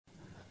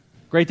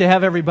Great to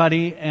have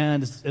everybody,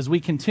 and as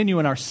we continue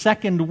in our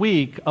second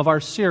week of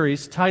our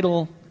series,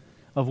 title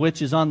of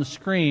which is on the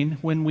screen,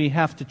 When We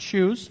Have to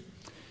Choose.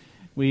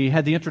 We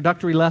had the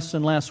introductory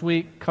lesson last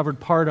week, covered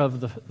part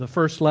of the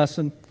first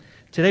lesson.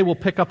 Today we'll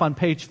pick up on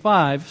page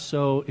 5,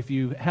 so if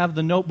you have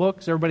the notebook,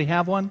 does everybody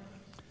have one?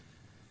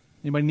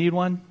 Anybody need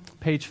one?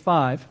 Page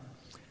 5.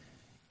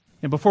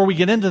 And before we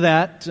get into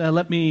that,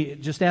 let me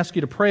just ask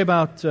you to pray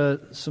about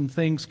some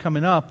things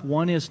coming up.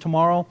 One is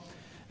tomorrow.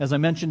 As I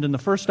mentioned in the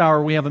first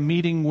hour, we have a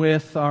meeting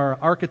with our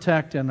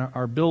architect and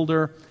our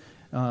builder,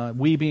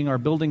 we being our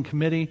building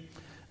committee,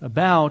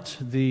 about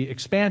the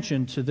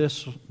expansion to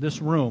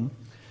this room.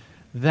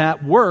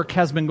 That work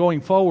has been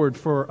going forward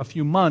for a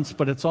few months,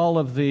 but it's all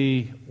of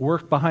the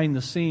work behind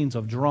the scenes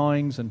of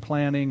drawings and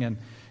planning and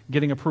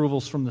getting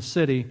approvals from the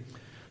city.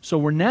 So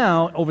we're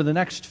now, over the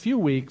next few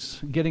weeks,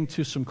 getting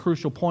to some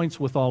crucial points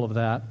with all of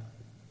that.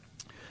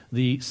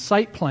 The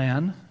site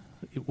plan,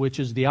 which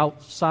is the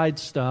outside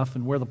stuff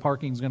and where the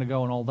parking is going to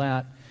go and all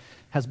that,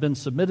 has been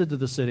submitted to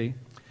the city.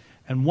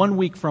 And 1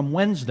 week from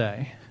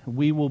Wednesday,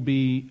 we will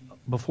be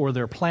before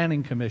their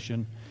planning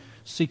commission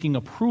seeking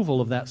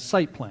approval of that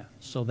site plan.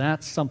 So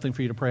that's something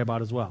for you to pray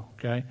about as well,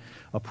 okay?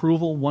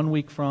 Approval 1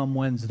 week from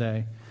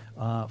Wednesday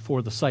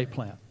for the site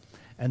plan.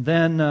 And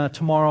then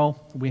tomorrow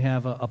we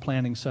have a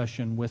planning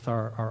session with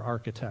our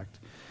architect.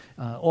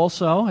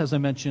 Also, as I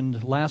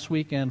mentioned last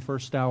week and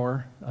first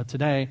hour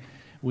today,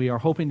 we are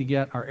hoping to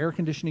get our air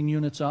conditioning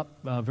units up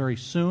very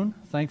soon.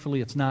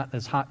 Thankfully, it's not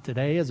as hot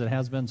today as it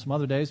has been some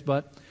other days,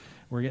 but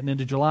we're getting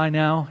into July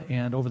now,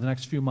 and over the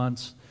next few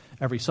months,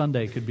 every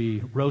Sunday could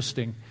be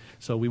roasting.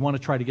 So we want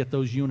to try to get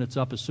those units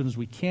up as soon as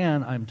we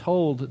can. I'm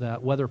told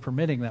that, weather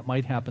permitting, that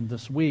might happen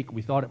this week.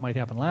 We thought it might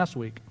happen last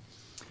week.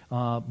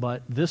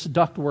 But this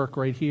ductwork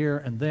right here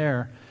and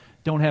there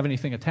don't have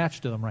anything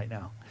attached to them right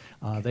now.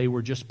 They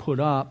were just put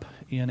up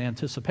in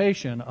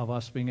anticipation of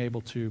us being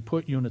able to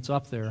put units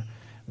up there.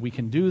 We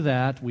can do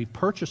that. We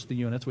purchased the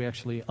units. We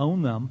actually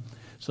own them.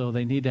 So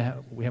they need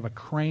to we have a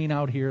crane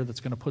out here that's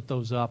going to put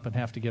those up and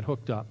have to get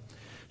hooked up.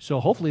 So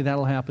hopefully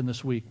that'll happen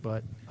this week,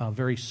 but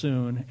very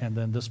soon. And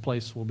then this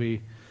place will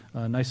be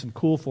nice and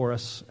cool for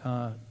us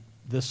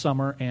this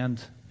summer and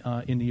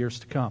in the years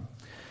to come.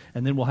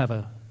 And then we'll have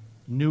a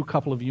new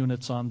couple of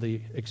units on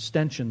the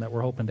extension that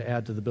we're hoping to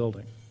add to the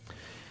building.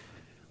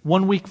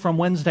 1 week from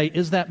Wednesday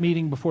is that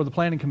meeting before the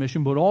Planning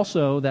Commission, but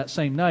also that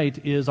same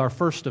night is our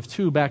first of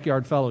 2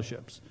 backyard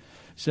fellowships.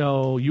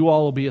 So you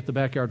all will be at the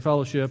backyard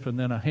fellowship, and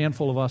then a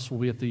handful of us will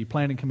be at the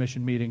Planning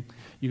Commission meeting.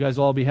 You guys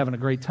will all be having a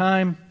great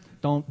time.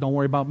 Don't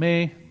worry about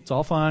me. It's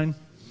all fine.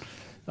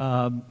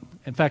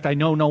 In fact, I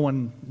know no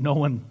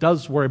one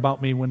does worry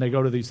about me when they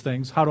go to these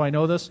things. How do I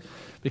know this?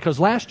 Because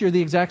last year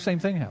the exact same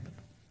thing happened.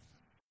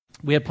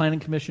 We had Planning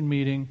Commission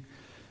meeting.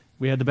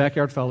 We had the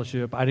backyard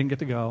fellowship. I didn't get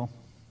to go.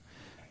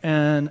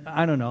 And,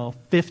 I don't know,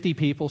 50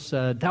 people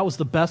said, that was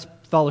the best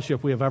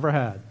fellowship we have ever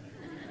had.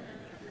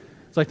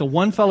 It's like the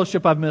one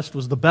fellowship I've missed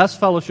was the best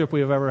fellowship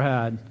we have ever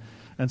had.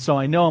 And so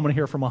I know I'm going to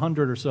hear from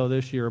 100 or so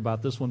this year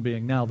about this one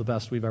being now the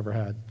best we've ever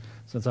had,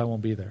 since I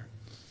won't be there.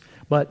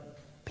 But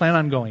plan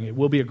on going. It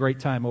will be a great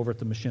time over at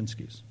the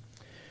Mashinskis.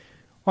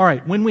 All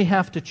right, when we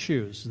have to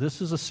choose.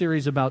 This is a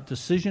series about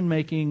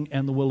decision-making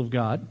and the will of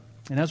God.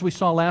 And as we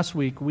saw last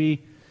week,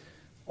 we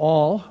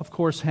all, of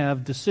course,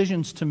 have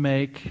decisions to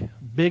make,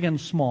 big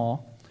and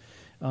small,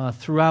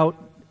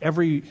 throughout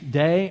every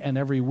day and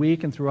every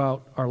week and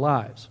throughout our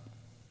lives.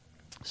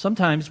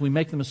 Sometimes we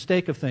make the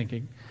mistake of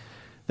thinking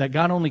that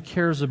God only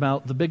cares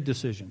about the big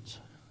decisions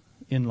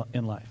in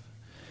life.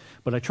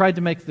 But I tried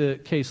to make the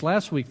case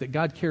last week that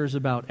God cares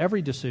about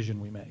every decision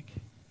we make,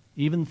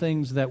 even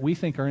things that we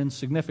think are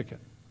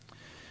insignificant.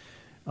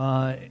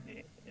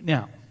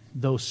 Now,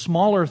 those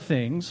smaller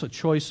things, a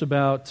choice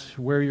about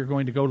where you're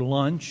going to go to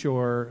lunch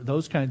or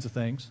those kinds of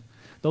things,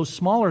 those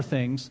smaller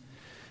things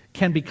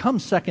can become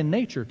second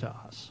nature to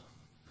us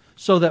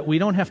so that we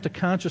don't have to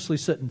consciously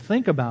sit and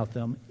think about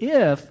them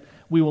if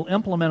we will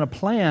implement a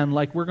plan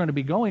like we're going to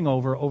be going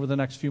over the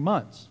next few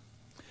months.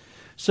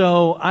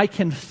 So I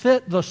can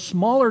fit the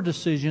smaller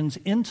decisions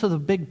into the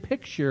big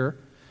picture,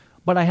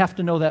 but I have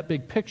to know that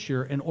big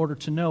picture in order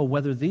to know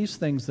whether these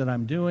things that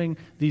I'm doing,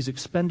 these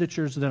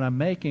expenditures that I'm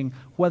making,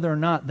 whether or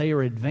not they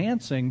are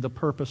advancing the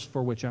purpose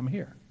for which I'm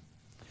here.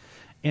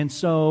 And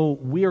so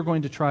we are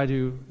going to try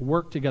to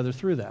work together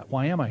through that.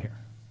 Why am I here?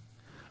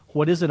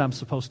 What is it I'm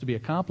supposed to be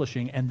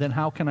accomplishing? And then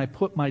how can I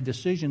put my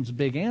decisions,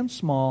 big and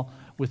small,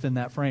 within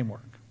that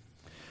framework?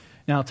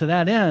 Now, to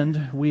that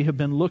end, we have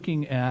been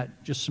looking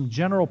at just some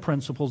general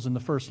principles in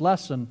the first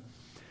lesson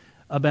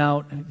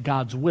about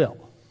God's will.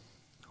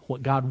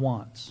 What God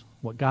wants,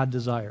 what God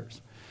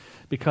desires.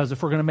 Because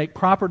if we're going to make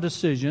proper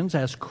decisions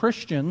as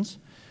Christians,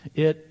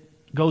 it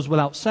goes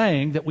without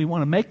saying that we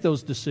want to make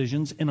those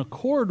decisions in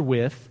accord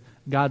with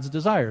God's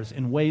desires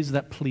in ways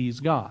that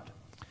please God.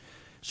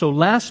 So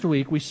last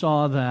week we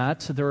saw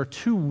that there are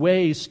 2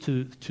 ways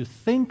to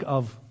think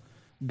of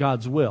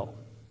God's will.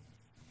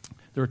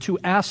 There are 2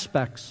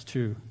 aspects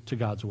to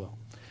God's will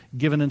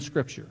given in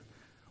Scripture.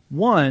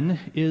 One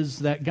is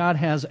that God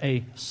has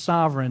a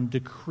sovereign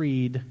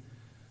decreed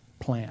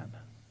plan.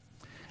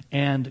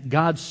 And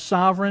God's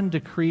sovereign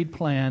decreed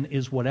plan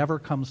is whatever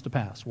comes to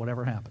pass,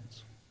 whatever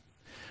happens.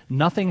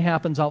 Nothing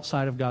happens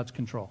outside of God's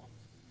control.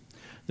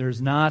 There's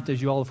not,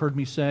 as you all have heard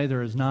me say,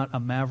 there is not a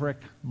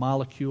maverick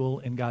molecule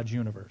in God's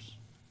universe.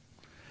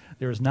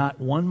 There is not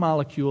one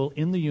molecule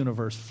in the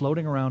universe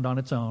floating around on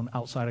its own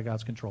outside of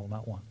God's control,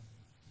 not one.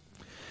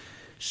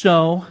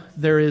 So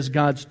there is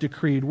God's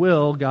decreed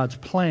will, God's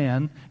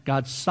plan,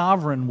 God's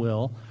sovereign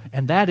will,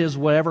 and that is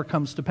whatever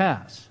comes to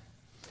pass.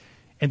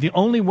 And the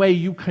only way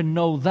you can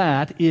know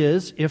that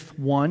is if,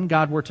 one,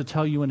 God were to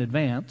tell you in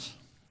advance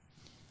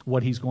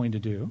what He's going to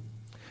do.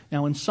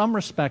 Now, in some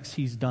respects,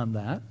 He's done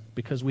that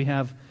because we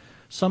have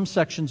some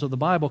sections of the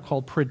Bible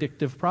called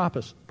predictive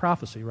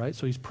prophecy, right?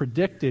 So He's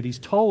predicted, He's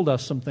told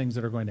us some things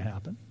that are going to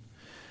happen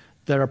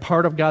that are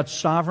part of God's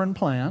sovereign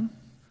plan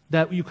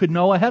that you could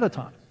know ahead of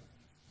time.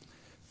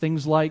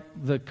 Things like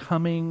the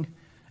coming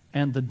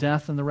and the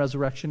death and the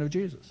resurrection of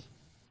Jesus.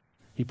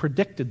 He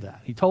predicted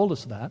that. He told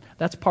us that.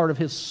 That's part of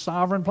His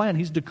sovereign plan.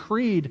 He's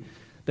decreed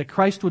that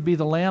Christ would be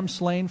the lamb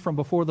slain from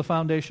before the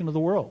foundation of the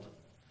world.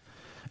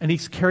 And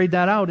He's carried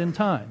that out in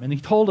time. And He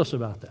told us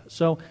about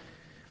that.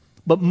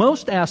 But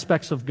most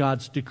aspects of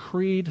God's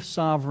decreed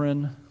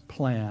sovereign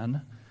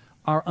plan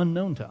are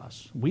unknown to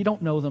us. We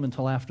don't know them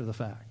until after the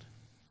fact.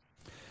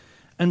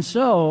 And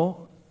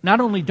so,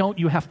 not only don't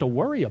you have to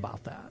worry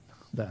about that,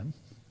 then,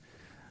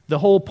 the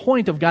whole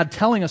point of God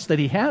telling us that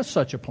He has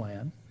such a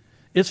plan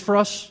is for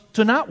us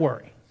to not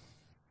worry.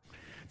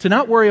 To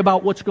not worry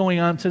about what's going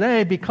on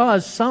today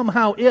because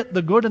somehow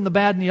the good and the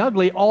bad and the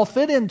ugly all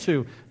fit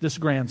into this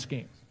grand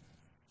scheme.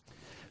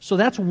 So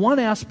that's one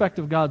aspect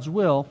of God's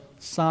will,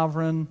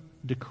 sovereign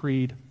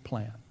decreed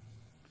plan.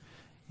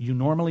 You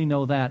normally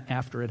know that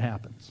after it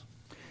happens.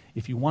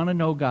 If you want to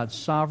know God's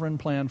sovereign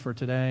plan for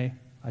today,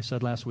 I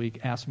said last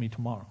week, ask me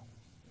tomorrow.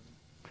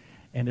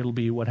 And it'll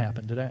be what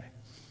happened today.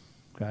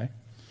 Okay?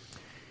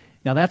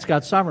 Now that's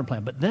God's sovereign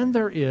plan. But then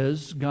there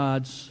is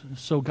God's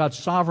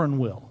sovereign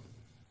will.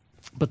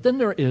 But then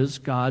there is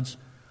God's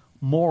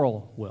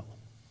moral will.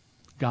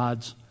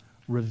 God's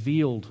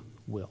revealed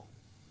will.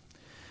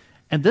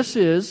 And this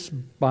is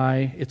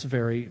by the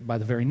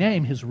very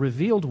name, His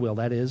revealed will.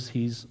 That is,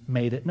 He's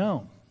made it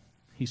known.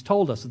 He's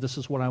told us that this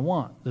is what I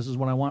want. This is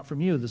what I want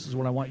from you. This is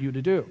what I want you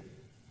to do.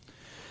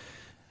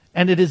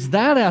 And it is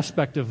that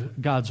aspect of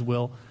God's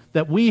will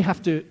that we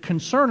have to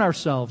concern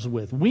ourselves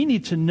with. We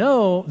need to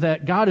know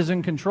that God is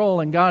in control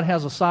and God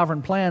has a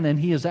sovereign plan and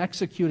He is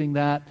executing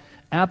that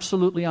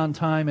absolutely on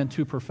time and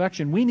to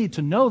perfection. We need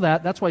to know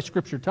that. That's why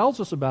Scripture tells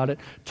us about it,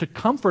 to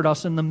comfort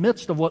us in the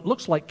midst of what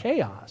looks like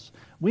chaos.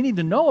 We need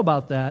to know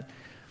about that,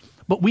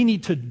 but we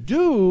need to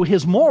do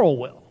His moral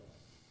will.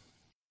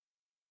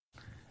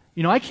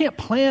 You know, I can't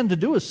plan to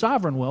do His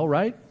sovereign will,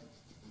 right?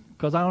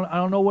 Because I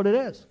don't know what it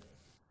is.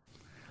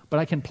 But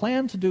I can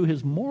plan to do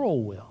His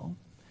moral will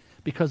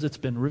because it's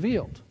been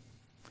revealed.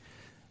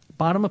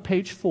 Bottom of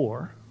page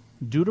 4,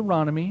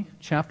 Deuteronomy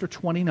chapter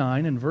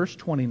 29 and verse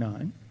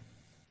 29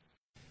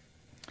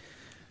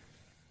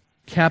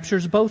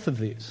 captures both of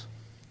these.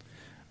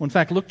 Well, in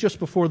fact, look just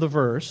before the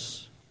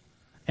verse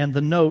and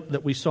the note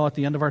that we saw at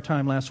the end of our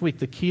time last week.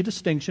 The key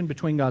distinction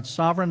between God's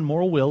sovereign and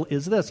moral will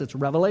is this: it's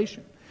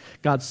revelation.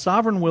 God's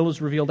sovereign will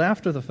is revealed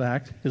after the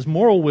fact. His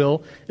moral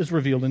will is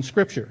revealed in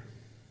Scripture.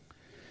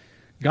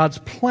 God's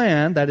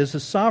plan, that is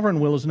His sovereign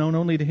will, is known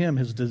only to Him.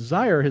 His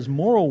desire, His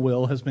moral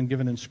will, has been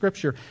given in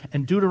Scripture.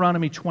 And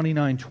Deuteronomy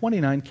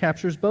 29:29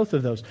 captures both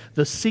of those.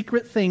 The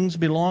secret things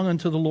belong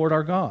unto the Lord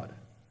our God.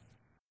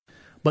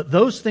 But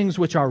those things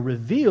which are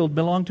revealed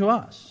belong to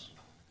us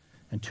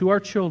and to our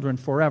children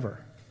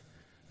forever,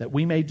 that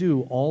we may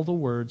do all the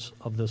words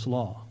of this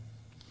law.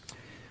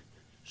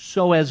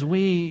 So as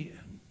we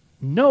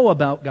know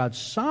about God's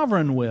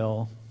sovereign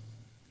will,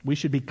 we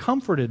should be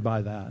comforted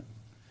by that.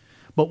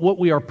 But what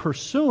we are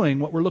pursuing,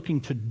 what we're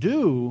looking to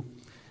do,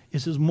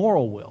 is His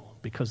moral will,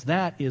 because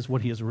that is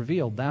what He has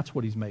revealed. That's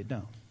what He's made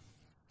known.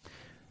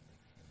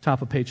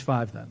 Top of page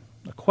 5 then.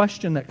 A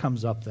question that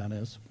comes up then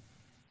is,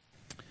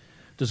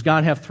 does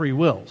God have three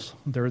wills?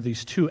 There are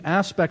these two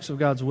aspects of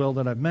God's will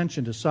that I've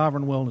mentioned, His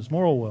sovereign will and His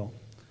moral will.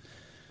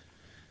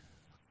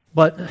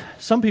 But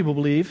some people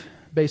believe,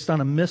 based on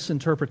a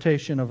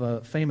misinterpretation of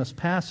a famous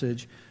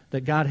passage,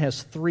 that God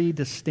has three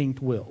distinct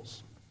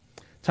wills.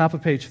 Top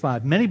of page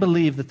 5. Many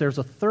believe that there's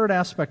a third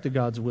aspect of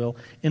God's will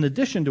in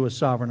addition to His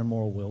sovereign and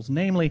moral wills,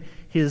 namely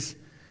His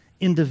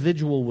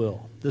individual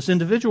will. This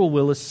individual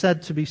will is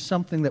said to be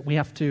something that we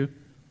have to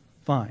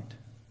find.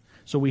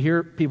 So we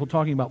hear people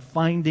talking about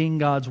finding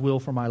God's will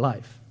for my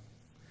life.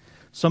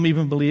 Some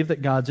even believe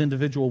that God's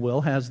individual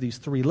will has these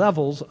three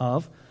levels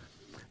of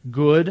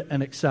good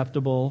and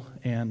acceptable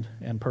and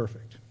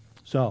perfect.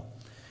 So,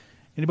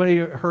 anybody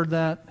heard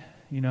that?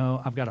 You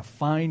know, I've got to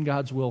find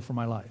God's will for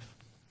my life.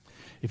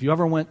 If you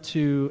ever went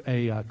to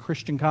a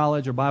Christian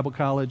college or Bible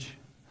college,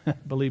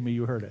 believe me,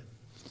 you heard it.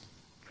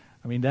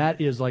 I mean,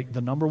 that is like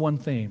the number one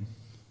theme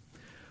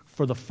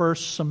for the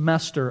first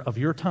semester of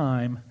your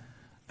time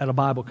at a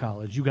Bible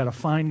college. You got to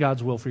find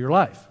God's will for your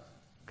life,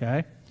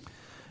 okay?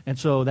 And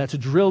so that's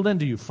drilled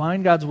into you.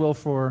 Find God's will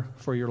for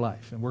your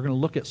life. And we're going to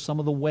look at some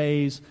of the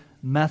ways,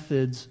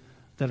 methods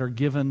that are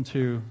given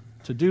to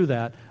do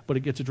that, but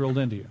it gets drilled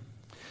into you.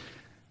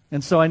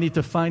 And so I need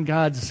to find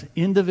God's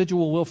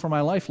individual will for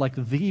my life, like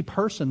the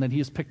person that He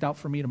has picked out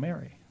for me to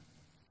marry.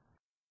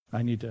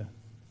 I need to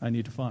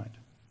find.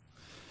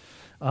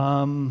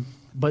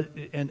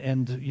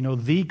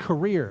 The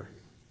career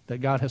that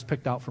God has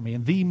picked out for me,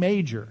 and the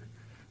major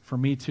for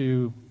me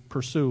to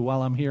pursue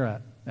while I'm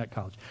here at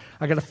college.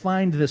 I got to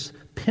find this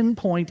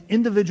pinpoint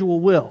individual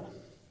will.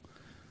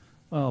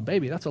 Well,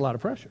 baby, that's a lot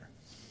of pressure,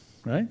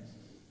 right?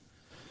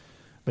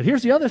 But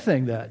here's the other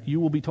thing that you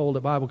will be told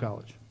at Bible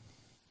college.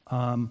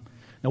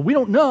 Now, we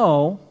don't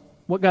know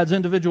what God's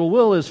individual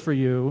will is for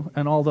you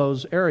in all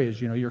those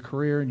areas, your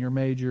career and your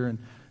major and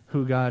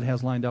who God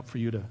has lined up for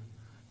you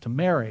to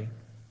marry.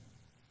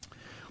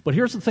 But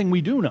here's the thing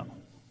we do know.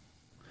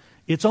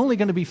 It's only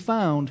going to be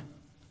found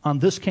on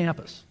this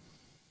campus.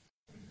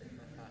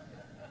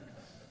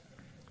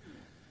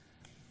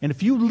 And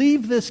if you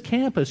leave this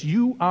campus,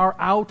 you are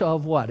out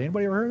of what?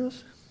 Anybody ever heard of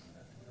this?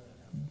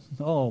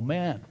 Oh,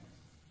 man.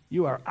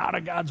 You are out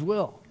of God's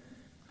will.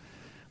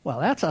 Well,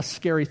 that's a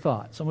scary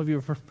thought. Some of you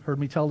have heard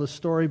me tell this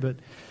story, but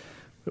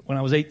when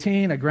I was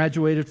 18, I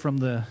graduated from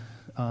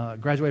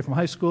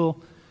high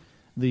school.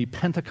 The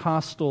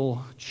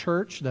Pentecostal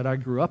church that I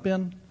grew up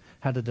in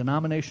had a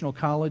denominational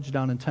college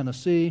down in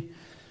Tennessee.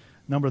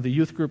 A number of the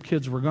youth group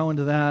kids were going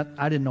to that.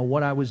 I didn't know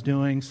what I was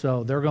doing,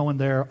 so they're going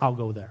there, I'll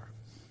go there.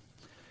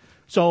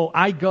 So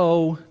I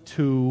go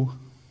to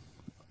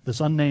this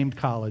unnamed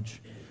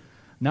college,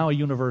 now a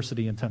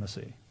university in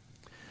Tennessee.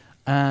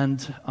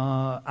 And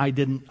I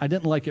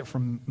didn't like it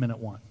from minute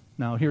one.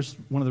 Now, here's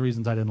one of the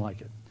reasons I didn't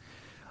like it.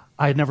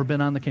 I had never been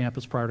on the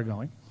campus prior to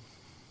going.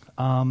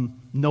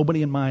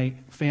 Nobody in my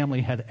family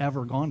had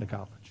ever gone to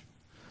college.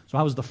 So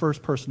I was the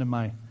first person in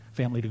my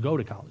family to go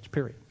to college,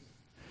 period.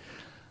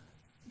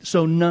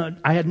 So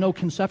I had no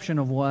conception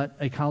of what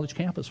a college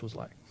campus was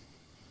like.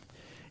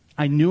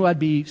 I knew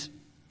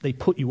they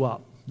put you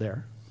up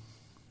there.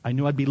 I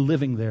knew I'd be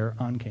living there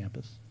on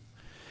campus.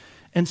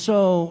 And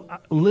so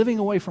living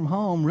away from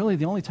home, really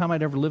the only time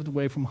I'd ever lived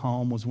away from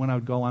home was when I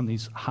would go on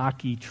these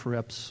hockey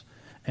trips.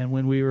 And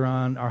when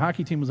our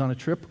hockey team was on a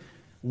trip,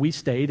 we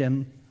stayed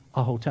in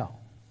a hotel.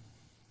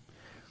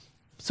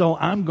 So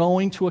I'm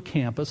going to a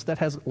campus that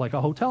has like a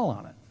hotel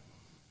on it.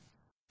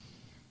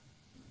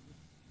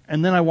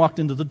 And then I walked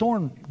into the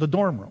dorm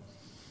room.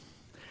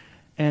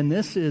 And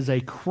this is a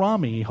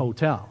crummy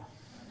hotel.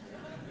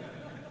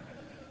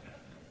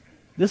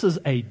 This is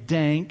a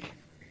dank,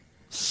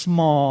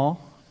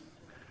 small,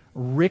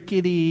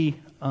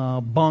 rickety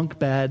bunk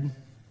bed,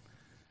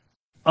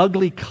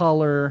 ugly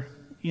color.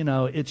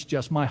 It's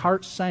just, my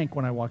heart sank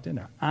when I walked in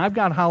there. I've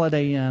got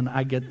Holiday Inn,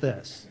 I get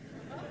this.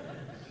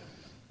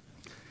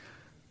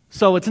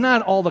 So it's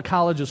not all the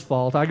college's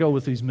fault. I go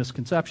with these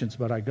misconceptions,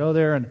 but I go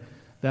there and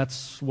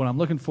that's what I'm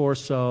looking for.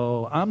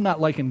 So I'm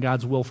not liking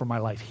God's will for my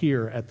life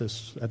here at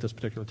this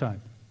particular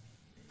time.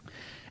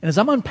 And as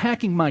I'm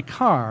unpacking my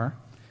car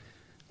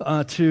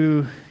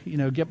to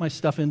get my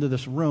stuff into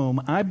this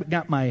room, I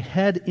got my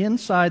head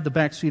inside the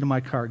back seat of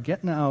my car,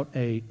 getting out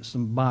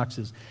some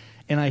boxes,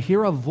 and I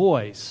hear a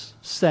voice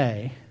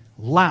say,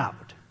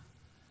 loud,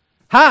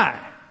 "Hi!"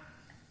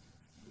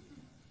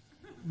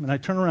 And I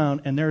turn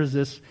around, and there's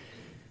this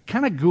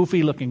kind of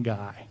goofy-looking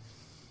guy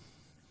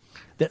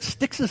that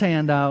sticks his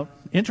hand out,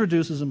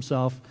 introduces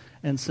himself,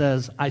 and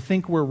says, "I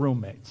think we're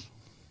roommates."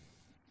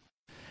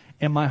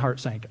 And my heart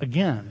sank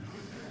again.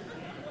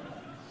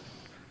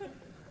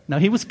 Now,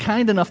 he was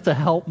kind enough to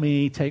help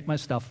me take my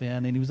stuff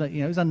in, and he was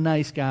a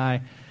nice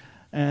guy.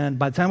 And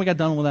by the time we got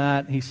done with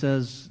that, he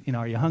says,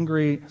 "Are you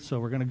hungry?" So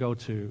we're going to go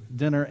to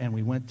dinner, and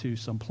we went to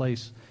some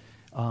place,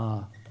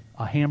 a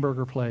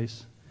hamburger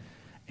place.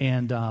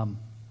 And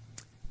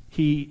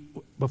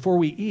before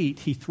we eat,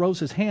 he throws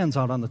his hands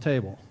out on the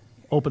table,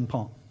 open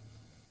palm.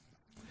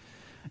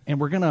 And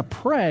we're going to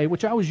pray,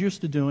 which I was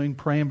used to doing,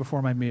 praying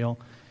before my meal.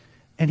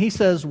 And he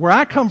says, "Where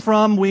I come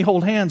from, we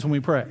hold hands when we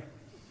pray."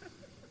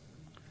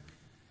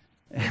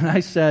 And I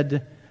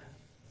said,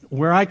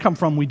 "Where I come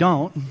from, we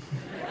don't."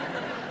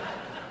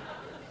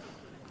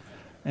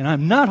 And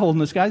I'm not holding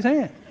this guy's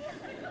hand.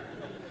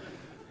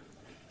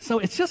 So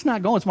it's just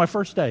not going. It's my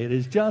first day. It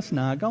is just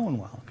not going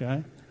well,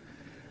 okay?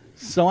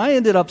 So I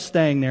ended up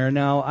staying there.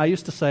 Now, I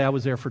used to say I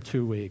was there for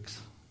 2 weeks.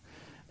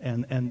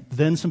 And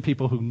then some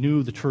people who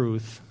knew the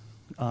truth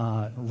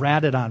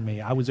ratted on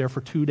me. I was there for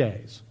 2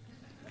 days,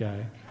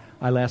 okay?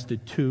 I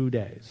lasted 2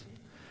 days.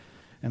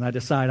 And I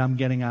decided I'm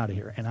getting out of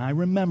here. And I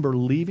remember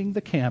leaving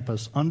the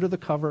campus under the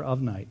cover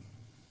of night,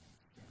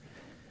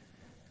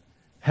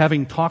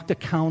 having talked to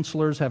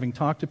counselors, having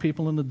talked to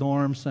people in the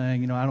dorm,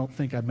 saying, I don't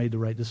think I've made the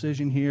right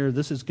decision here.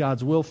 This is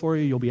God's will for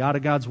you. You'll be out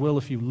of God's will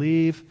if you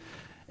leave.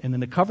 And then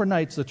the cover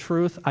night's the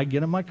truth. I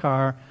get in my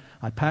car,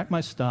 I pack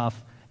my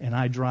stuff, and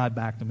I drive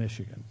back to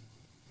Michigan.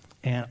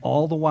 And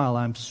all the while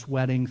I'm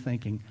sweating,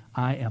 thinking,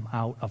 I am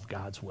out of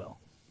God's will.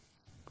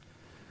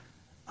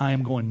 I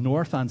am going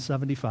north on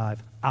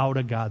 75 out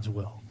of God's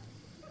will.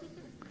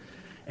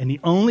 And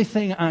the only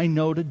thing I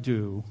know to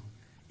do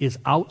is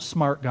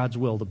outsmart God's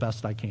will the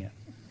best I can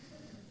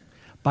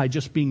by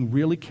just being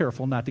really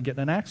careful not to get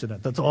in an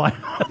accident. That's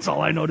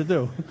all I know to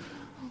do.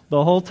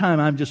 The whole time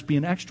I'm just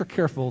being extra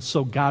careful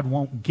so God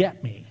won't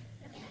get me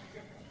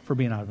for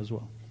being out of his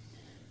will.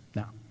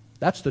 Now,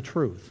 that's the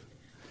truth.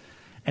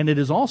 And it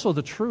is also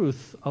the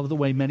truth of the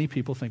way many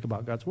people think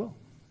about God's will.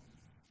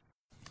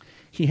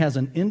 He has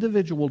an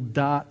individual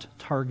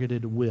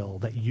dot-targeted will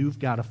that you've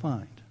got to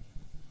find.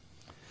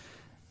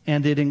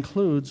 And it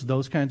includes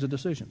those kinds of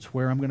decisions,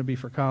 where I'm going to be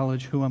for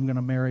college, who I'm going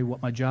to marry,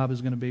 what my job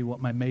is going to be, what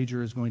my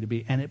major is going to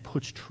be. And it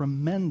puts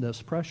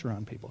tremendous pressure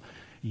on people.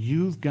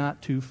 You've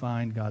got to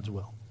find God's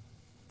will.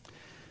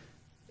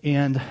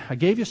 And I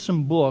gave you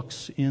some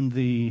books in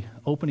the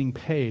opening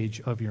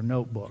page of your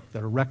notebook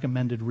that are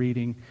recommended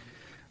reading.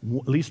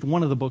 At least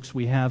one of the books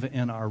we have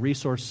in our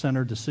Resource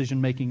Center,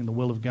 Decision Making in the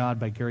Will of God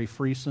by Gary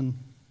Friesen.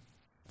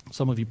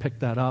 Some of you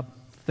picked that up,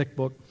 thick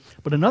book.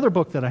 But another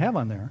book that I have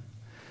on there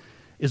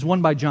is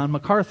one by John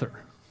MacArthur.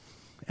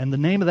 And the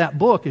name of that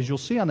book, as you'll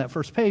see on that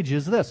first page,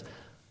 is this: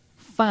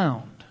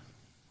 Found,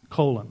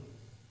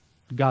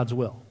 God's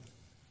Will.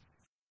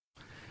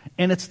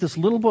 And it's this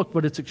little book,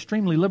 but it's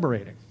extremely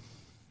liberating.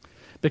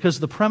 Because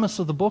the premise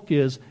of the book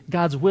is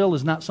God's will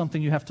is not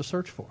something you have to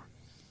search for.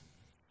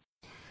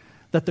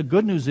 That the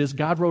good news is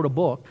God wrote a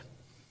book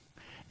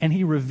and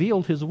he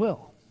revealed his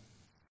will.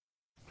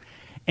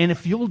 And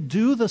if you'll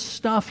do the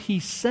stuff he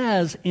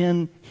says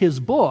in his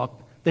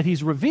book that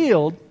he's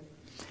revealed,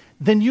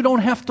 then you don't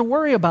have to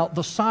worry about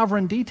the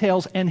sovereign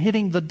details and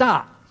hitting the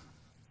dot.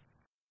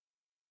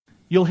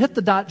 You'll hit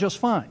the dot just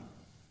fine.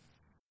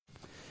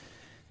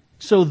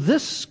 So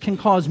this can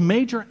cause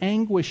major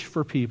anguish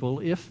for people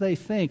if they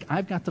think,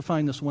 I've got to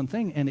find this one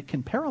thing, and it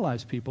can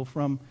paralyze people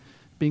from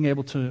being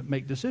able to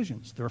make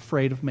decisions. They're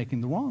afraid of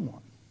making the wrong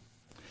one.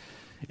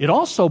 It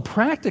also,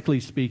 practically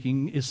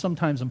speaking, is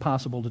sometimes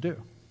impossible to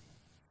do.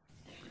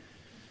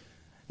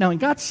 Now, in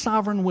God's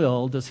sovereign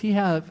will, does he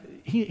have,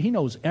 he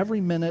knows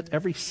every minute,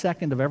 every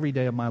second of every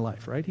day of my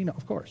life, right? He knows,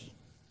 of course.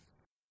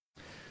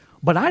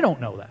 But I don't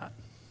know that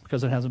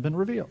because it hasn't been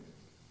revealed.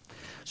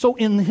 So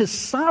in his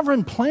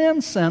sovereign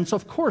plan sense,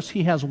 of course,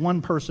 he has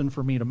one person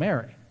for me to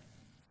marry.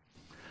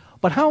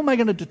 But how am I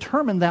going to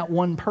determine that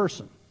one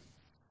person?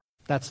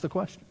 That's the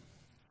question.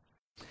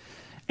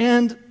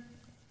 And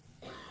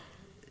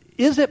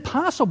is it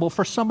possible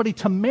for somebody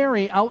to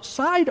marry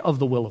outside of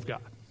the will of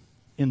God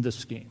in this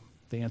scheme?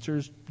 The answer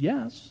is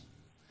yes.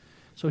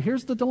 So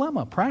here's the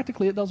dilemma.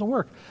 Practically, it doesn't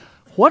work.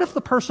 What if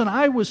the person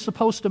I was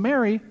supposed to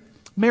marry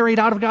married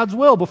out of God's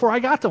will before I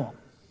got to him?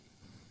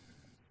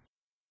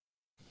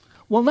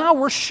 Well, now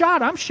we're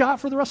shot. I'm shot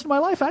for the rest of my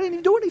life. I didn't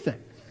even do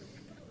anything.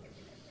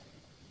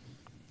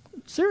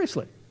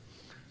 Seriously.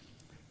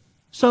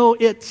 So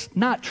it's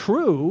not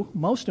true,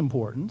 most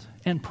important,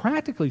 and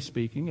practically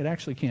speaking, it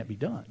actually can't be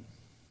done.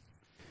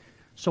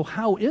 So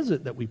how is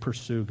it that we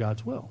pursue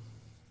God's will?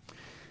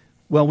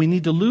 Well, we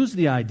need to lose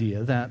the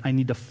idea that I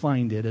need to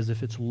find it as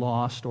if it's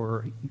lost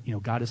or,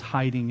 God is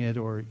hiding it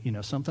or,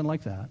 something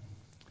like that.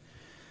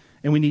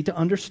 And we need to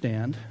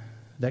understand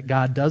that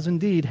God does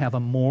indeed have a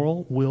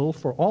moral will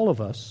for all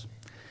of us.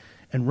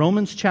 And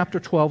Romans chapter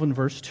 12 and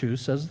verse 2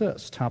 says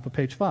this, top of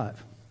page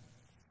 5.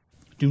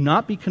 Do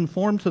not be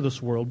conformed to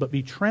this world, but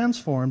be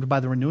transformed by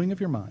the renewing of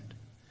your mind,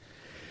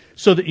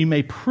 so that you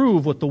may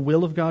prove what the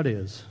will of God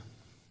is,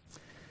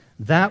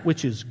 that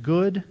which is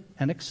good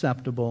and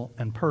acceptable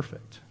and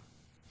perfect.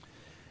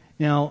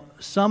 Now,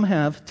 some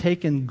have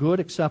taken good,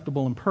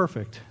 acceptable, and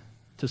perfect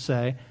to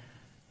say,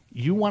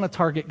 you want to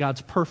target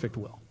God's perfect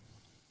will.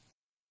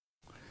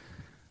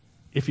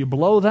 If you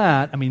blow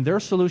that, their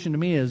solution to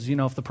me is,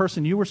 if the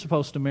person you were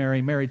supposed to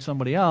marry married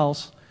somebody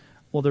else,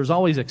 well, there's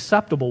always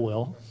acceptable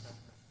will.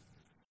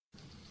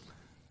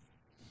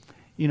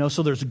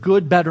 So there's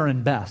good, better,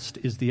 and best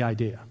is the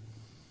idea.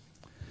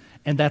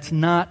 And that's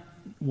not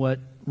what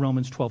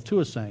Romans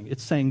 12:2 is saying.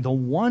 It's saying the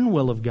one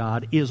will of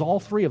God is all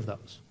three of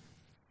those.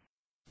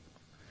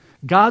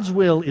 God's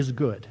will is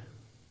good.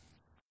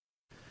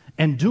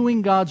 And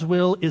doing God's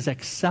will is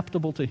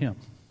acceptable to him.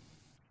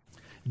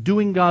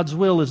 Doing God's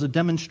will is a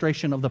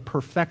demonstration of the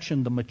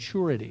perfection, the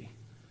maturity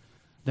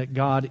that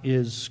God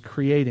is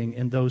creating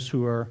in those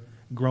who are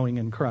growing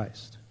in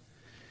Christ.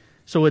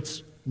 So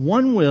it's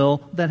one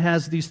will that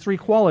has these three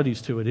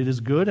qualities to it. It is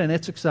good, and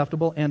it's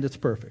acceptable, and it's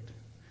perfect.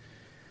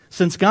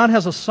 Since God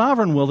has a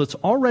sovereign will that's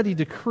already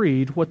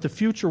decreed what the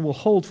future will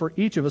hold for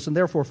each of us, and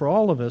therefore for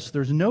all of us,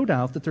 there's no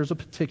doubt that there's a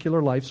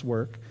particular life's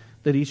work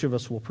that each of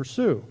us will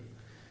pursue.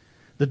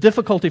 The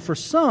difficulty for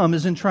some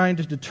is in trying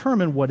to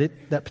determine what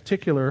that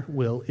particular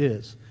will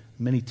is.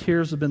 Many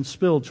tears have been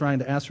spilled trying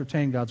to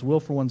ascertain God's will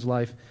for one's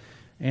life,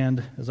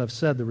 and as I've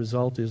said, the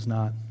result is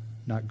not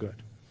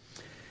good.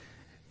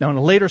 Now, in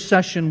a later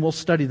session, we'll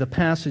study the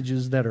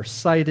passages that are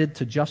cited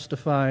to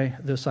justify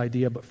this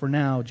idea, but for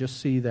now, just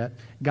see that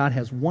God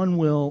has one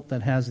will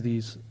that has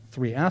these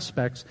three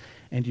aspects,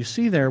 and you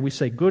see there, we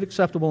say good,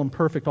 acceptable, and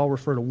perfect all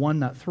refer to one,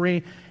 not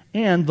three,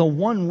 and the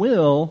one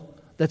will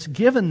that's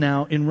given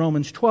now in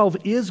Romans 12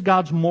 is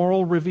God's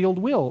moral revealed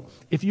will.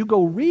 If you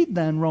go read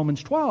then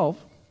Romans 12,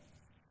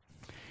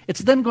 it's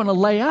then going to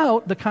lay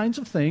out the kinds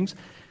of things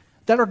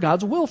that are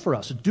God's will for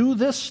us. Do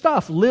this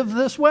stuff. Live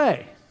this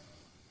way.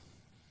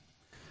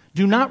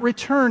 Do not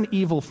return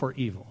evil for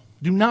evil.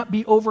 Do not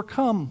be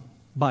overcome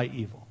by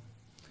evil.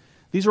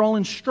 These are all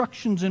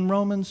instructions in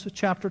Romans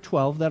chapter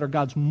 12 that are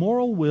God's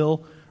moral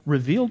will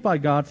revealed by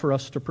God for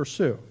us to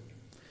pursue.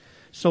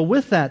 So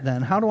with that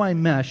then, how do I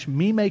mesh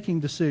me making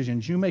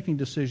decisions, you making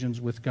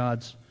decisions with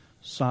God's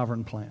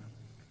sovereign plan?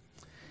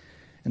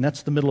 And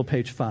that's the middle of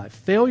page 5.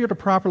 Failure to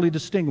properly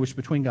distinguish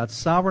between God's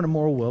sovereign and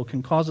moral will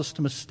can cause us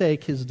to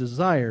mistake His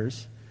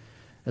desires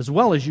as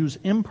well as use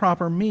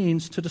improper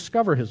means to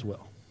discover His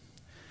will.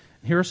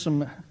 Here are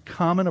some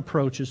common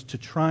approaches to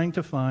trying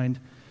to find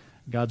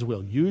God's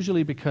will,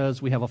 usually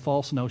because we have a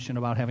false notion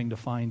about having to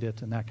find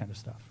it and that kind of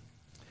stuff.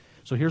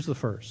 So here's the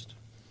first.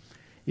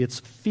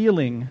 It's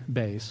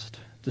feeling-based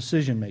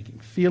decision-making.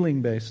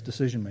 Feeling-based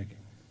decision-making.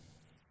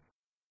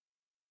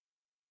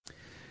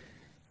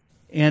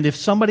 And if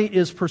somebody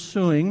is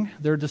pursuing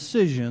their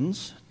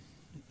decisions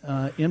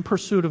in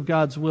pursuit of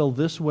God's will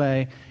this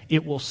way,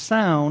 it will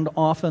sound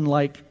often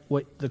like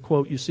what the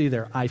quote you see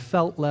there, I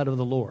felt led of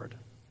the Lord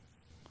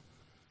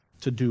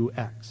to do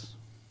X.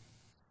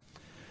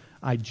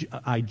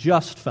 I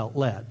just felt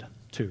led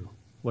to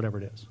whatever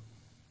it is.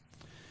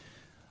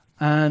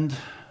 And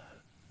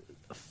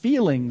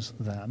feelings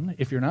then,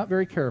 if you're not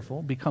very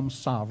careful, become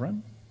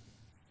sovereign,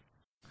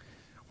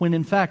 when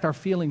in fact our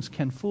feelings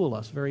can fool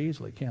us very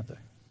easily, can't they?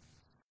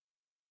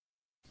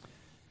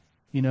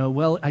 You know,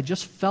 well, I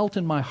just felt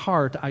in my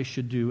heart I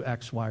should do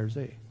X, Y, or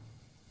Z.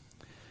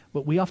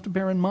 But we have to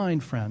bear in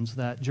mind, friends,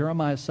 that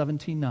Jeremiah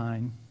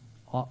 17:9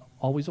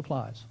 always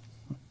applies.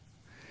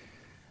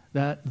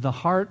 That the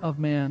heart of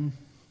man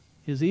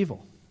is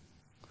evil,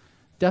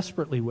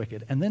 desperately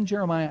wicked. And then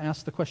Jeremiah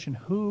asks the question,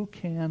 who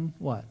can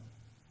what?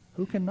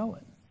 Who can know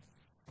it?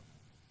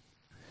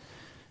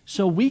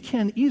 So we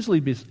can easily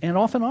be, and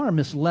often are,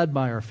 misled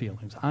by our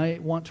feelings. I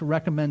want to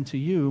recommend to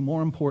you,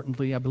 more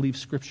importantly, I believe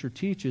Scripture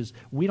teaches,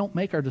 we don't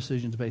make our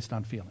decisions based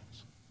on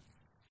feelings.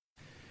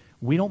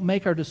 We don't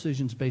make our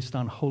decisions based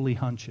on holy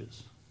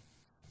hunches.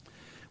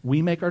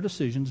 We make our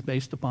decisions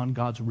based upon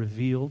God's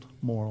revealed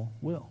moral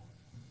will.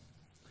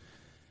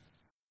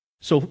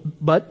 So,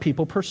 but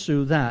people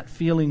pursue that,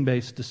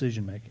 feeling-based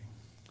decision-making.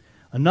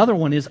 Another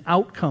one is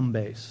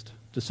outcome-based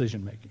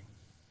decision-making.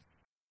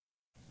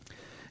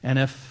 And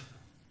if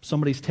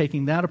somebody's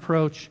taking that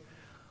approach,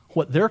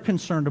 what they're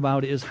concerned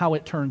about is how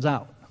it turns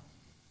out.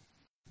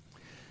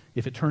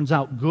 If it turns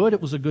out good,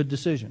 it was a good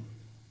decision.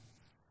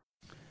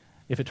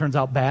 If it turns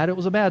out bad, it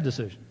was a bad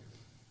decision.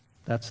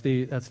 That's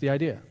the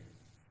idea.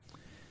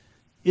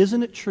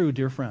 Isn't it true,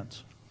 dear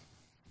friends,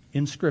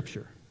 in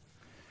Scripture,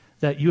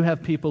 that you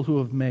have people who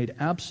have made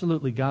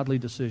absolutely godly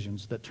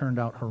decisions that turned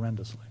out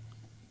horrendously?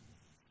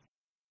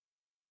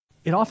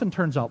 It often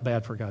turns out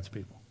bad for God's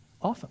people.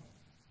 Often.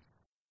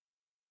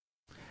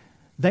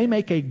 They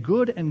make a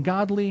good and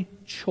godly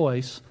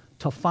choice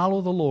to follow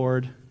the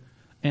Lord,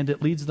 and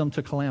it leads them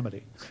to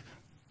calamity.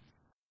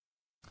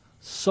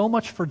 So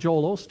much for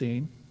Joel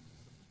Osteen.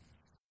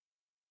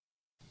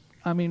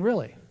 I mean,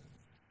 really.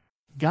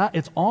 God,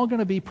 it's all going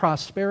to be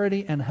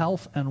prosperity and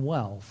health and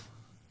wealth.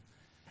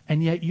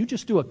 And yet you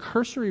just do a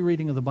cursory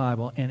reading of the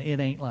Bible, and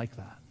it ain't like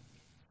that.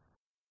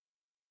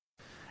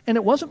 And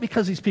it wasn't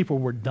because these people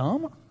were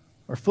dumb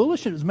or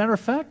foolish. As a matter of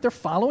fact, they're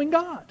following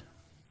God.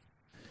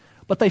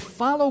 But they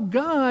follow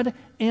God,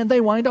 and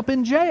they wind up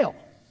in jail.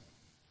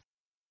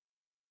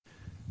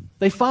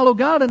 They follow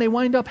God, and they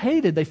wind up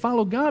hated. They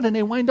follow God, and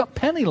they wind up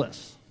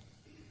penniless.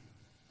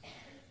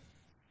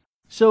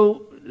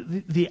 So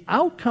the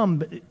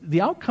outcome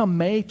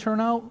may turn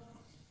out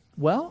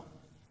well,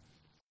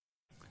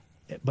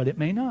 but it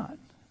may not.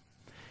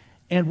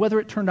 And whether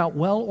it turned out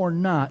well or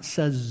not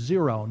says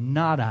zero,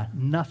 nada,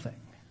 nothing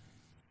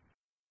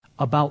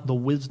about the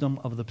wisdom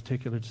of the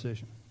particular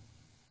decision.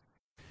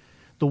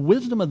 The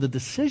wisdom of the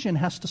decision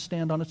has to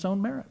stand on its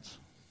own merits.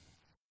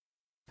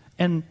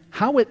 And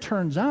how it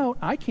turns out,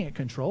 I can't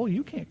control,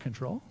 you can't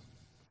control.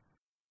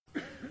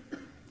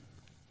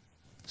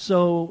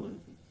 So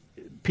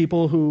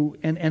people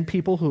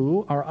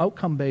who are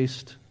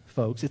outcome-based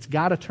folks, it's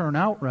got to turn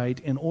out right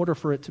in order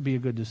for it to be a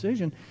good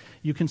decision.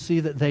 You can see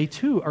that they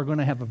too are going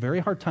to have a very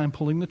hard time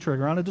pulling the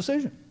trigger on a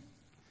decision.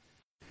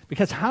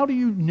 Because how do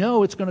you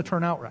know it's going to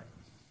turn out right?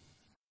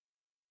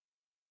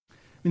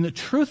 I mean, the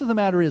truth of the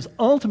matter is,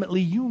 ultimately,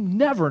 you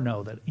never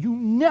know that. You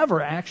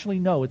never actually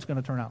know it's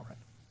going to turn out right.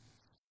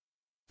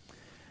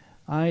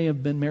 I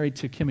have been married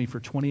to Kimmy for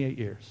 28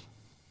 years.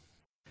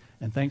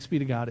 And thanks be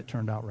to God, it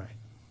turned out right.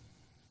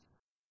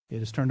 It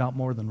has turned out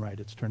more than right.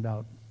 It's turned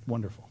out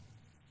wonderful.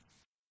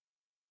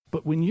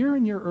 But when you're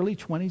in your early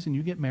 20s and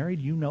you get married,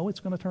 you know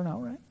it's going to turn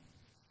out right?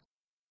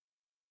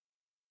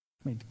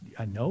 I mean,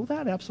 I know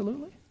that,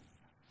 absolutely.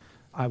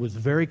 I was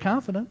very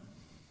confident.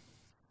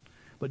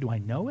 But do I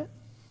know it?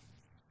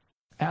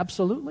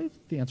 Absolutely.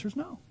 The answer is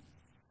no.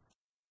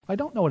 I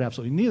don't know it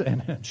absolutely. Neither,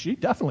 and she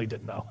definitely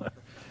didn't know.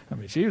 I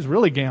mean, she was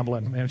really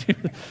gambling, man.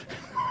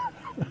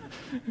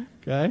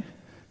 Okay?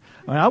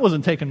 I mean, I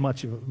wasn't taking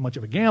much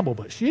of a gamble,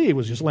 but she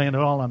was just laying it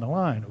all on the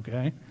line,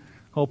 okay?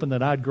 Hoping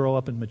that I'd grow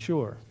up and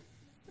mature.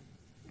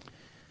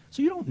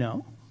 So you don't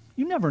know.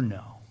 You never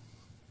know.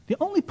 The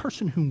only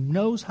person who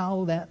knows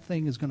how that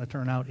thing is going to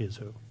turn out is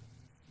who?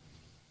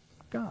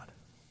 God.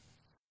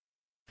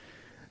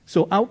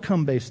 So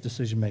outcome-based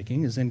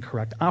decision-making is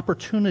incorrect.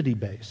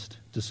 Opportunity-based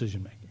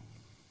decision-making.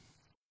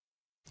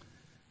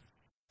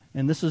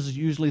 And this is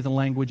usually the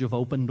language of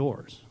open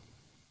doors.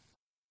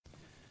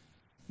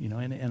 You know,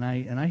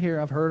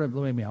 I've heard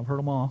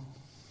them all.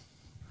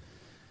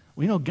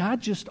 Well, you know,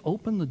 God just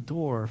opened the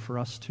door for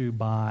us to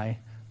buy.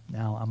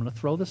 Now, I'm going to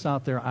throw this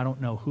out there. I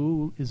don't know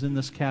who is in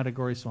this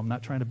category, so I'm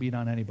not trying to beat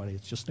on anybody.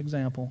 It's just an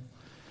example.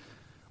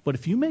 But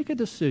if you make a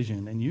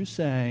decision and you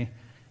say,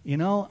 you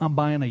know, I'm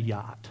buying a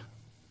yacht,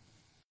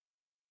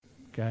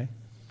 okay?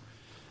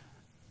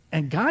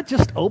 And God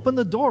just opened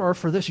the door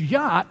for this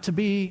yacht to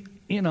be,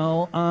 you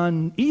know,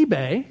 on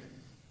eBay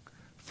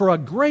for a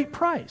great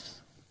price.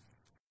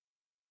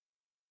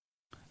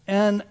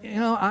 And, you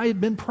know, I had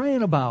been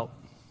praying about,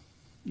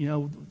 you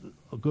know,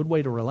 a good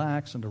way to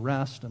relax and to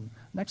rest. And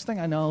next thing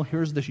I know,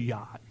 here's this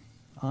yacht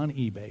on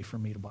eBay for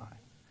me to buy.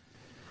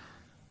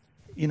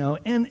 You know,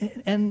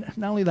 and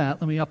not only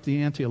that, let me up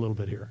the ante a little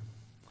bit here.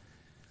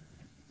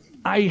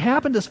 I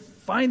happened to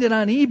find it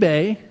on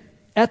eBay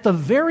at the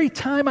very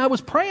time I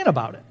was praying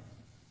about it.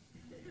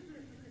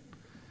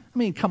 I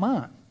mean, come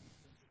on.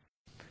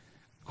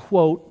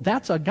 Quote,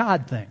 that's a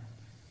God thing.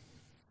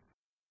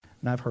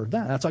 And I've heard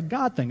that. That's a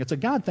God thing. It's a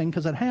God thing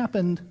because it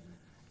happened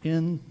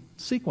in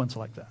sequence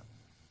like that.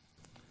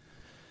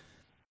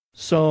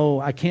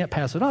 So I can't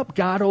pass it up.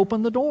 God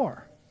opened the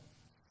door.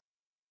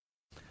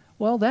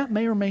 Well, that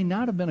may or may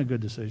not have been a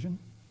good decision.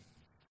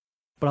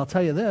 But I'll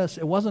tell you this,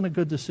 it wasn't a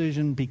good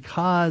decision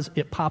because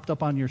it popped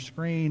up on your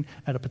screen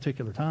at a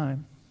particular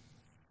time.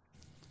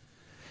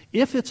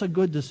 If it's a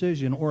good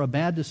decision or a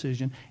bad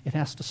decision, it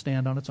has to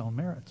stand on its own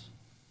merits.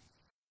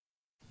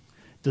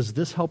 Does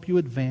this help you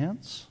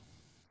advance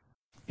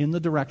in the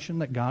direction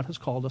that God has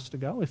called us to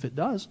go? If it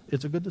does,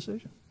 it's a good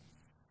decision.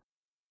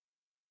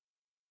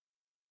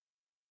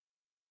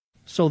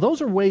 So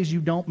those are ways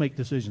you don't make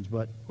decisions,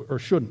 or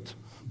shouldn't,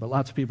 but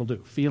lots of people do.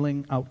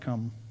 Feeling,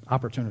 outcome,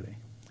 opportunity.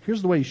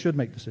 Here's the way you should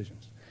make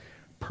decisions.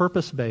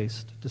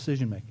 Purpose-based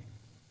decision-making.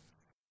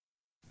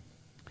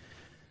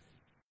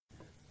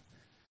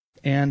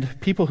 And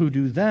people who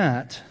do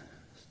that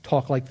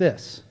talk like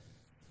this.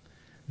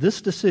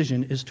 This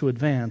decision is to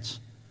advance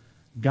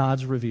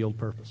God's revealed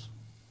purpose.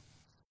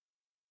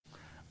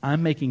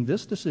 I'm making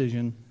this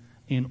decision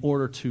in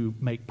order to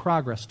make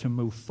progress, to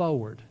move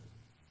forward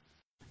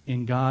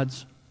in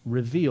God's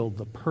revealed,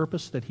 the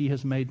purpose that He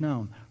has made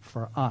known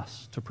for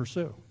us to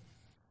pursue.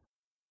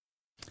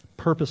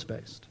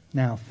 Purpose-based.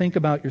 Now, think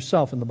about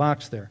yourself in the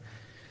box there.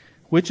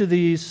 Which of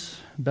these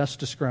best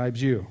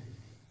describes you?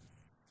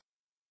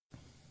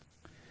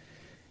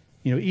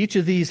 You know, each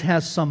of these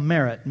has some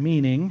merit,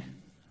 meaning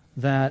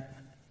that,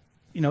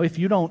 you know, if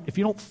you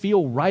don't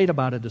feel right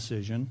about a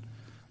decision,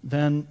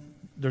 then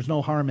there's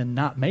no harm in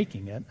not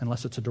making it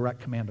unless it's a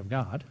direct command of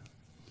God.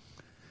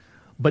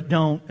 But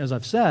don't, as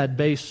I've said,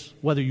 base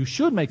whether you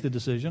should make the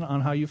decision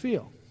on how you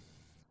feel.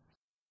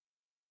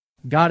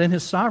 God in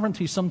His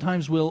sovereignty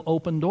sometimes will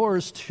open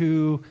doors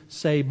to,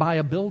 say, buy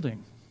a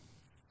building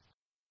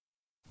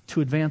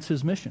to advance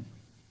His mission.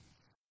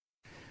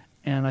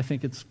 And I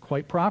think it's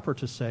quite proper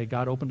to say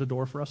God opened a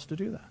door for us to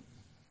do that.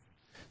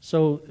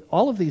 So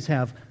all of these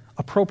have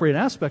appropriate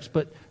aspects,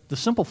 but the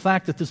simple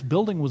fact that this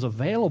building was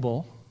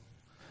available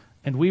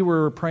and we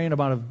were praying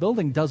about a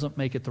building doesn't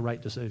make it the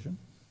right decision.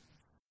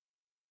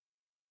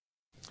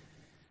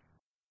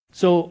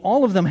 So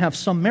all of them have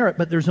some merit,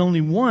 but there's only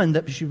one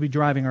that should be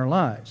driving our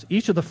lives.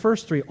 Each of the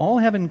first three all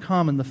have in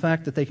common the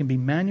fact that they can be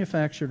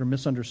manufactured or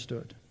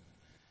misunderstood.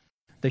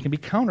 They can be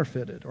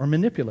counterfeited or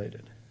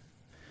manipulated.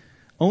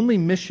 Only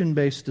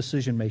mission-based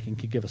decision-making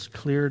can give us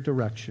clear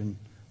direction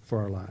for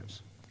our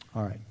lives.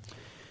 All right.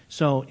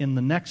 So in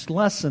the next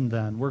lesson,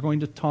 then, we're going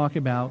to talk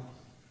about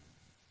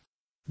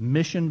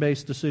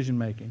mission-based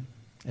decision-making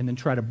and then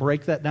try to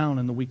break that down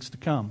in the weeks to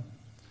come,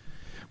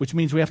 which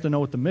means we have to know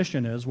what the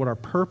mission is, what our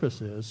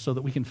purpose is, so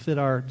that we can fit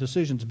our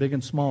decisions, big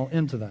and small,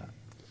 into that.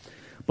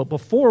 But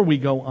before we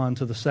go on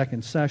to the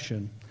second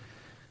session,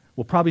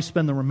 we'll probably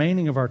spend the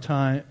remaining of our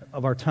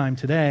time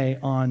today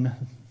on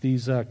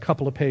these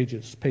couple of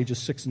pages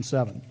 6 and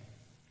 7.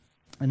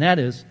 And that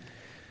is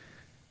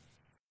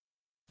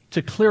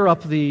to clear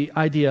up the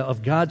idea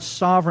of God's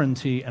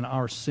sovereignty and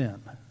our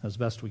sin as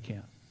best we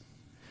can.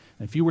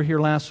 And if you were here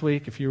last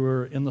week, if you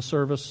were in the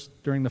service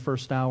during the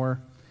first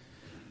hour,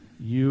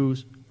 you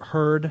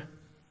heard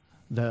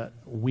that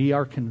we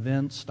are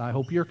convinced, I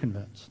hope you're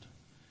convinced,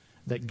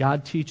 that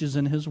God teaches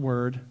in His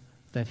Word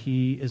that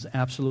He is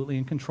absolutely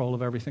in control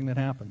of everything that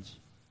happens.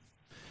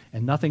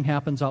 And nothing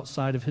happens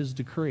outside of His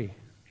decree.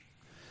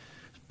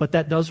 But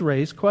that does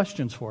raise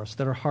questions for us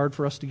that are hard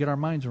for us to get our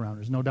minds around.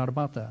 There's no doubt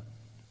about that.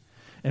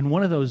 And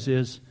one of those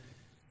is,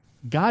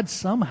 God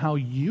somehow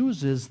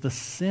uses the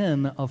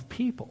sin of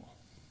people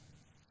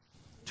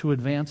to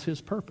advance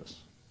his purpose.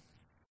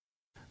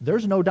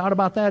 There's no doubt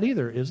about that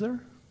either, is there?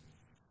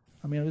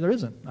 I mean, there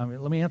isn't. I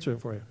mean, let me answer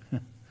it for you.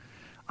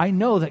 I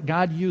know that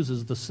God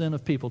uses the sin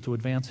of people to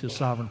advance his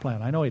sovereign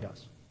plan. I know he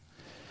does.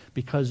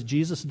 Because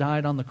Jesus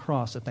died on the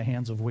cross at the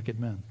hands of wicked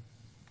men.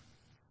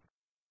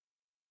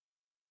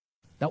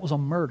 That was a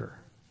murder.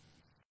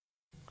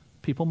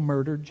 People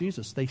murdered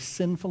Jesus. They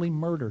sinfully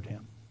murdered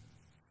him.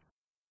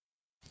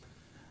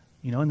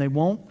 And they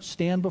won't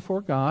stand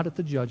before God at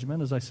the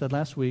judgment, as I said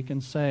last week,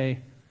 and say,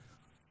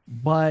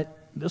 but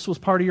this was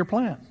part of your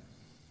plan.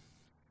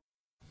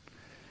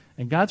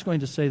 And God's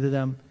going to say to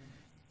them,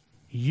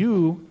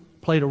 you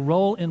played a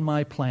role in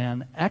my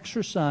plan,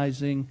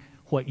 exercising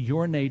what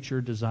your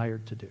nature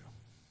desired to do.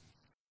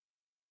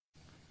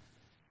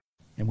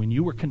 And when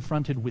you were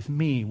confronted with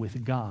me,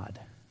 with God,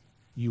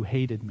 you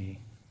hated me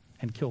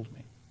and killed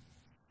me.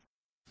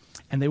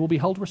 And they will be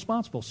held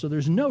responsible. So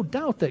there's no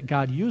doubt that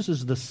God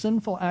uses the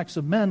sinful acts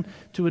of men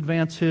to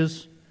advance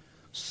his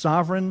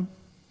sovereign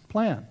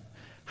plan.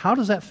 How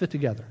does that fit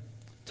together?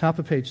 Top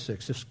of page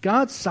 6. If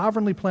God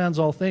sovereignly plans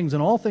all things,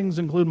 and all things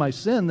include my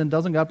sin, then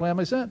doesn't God plan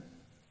my sin?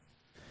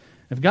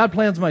 If God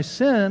plans my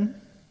sin,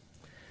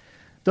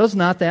 does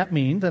not that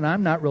mean that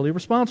I'm not really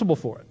responsible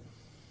for it?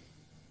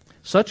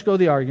 Such go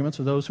the arguments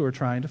of those who are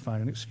trying to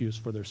find an excuse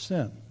for their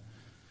sin.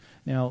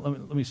 Now,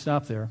 let me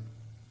stop there.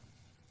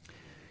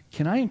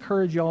 Can I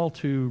encourage y'all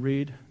to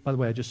read? By the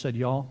way, I just said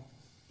y'all.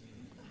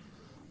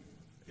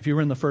 If you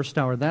were in the first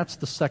hour, that's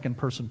the second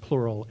person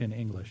plural in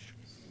English.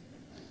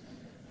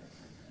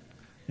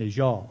 Is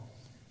y'all.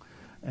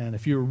 And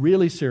if you're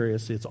really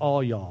serious, it's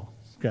all y'all.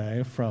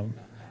 Okay?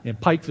 In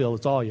Pikeville,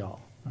 it's all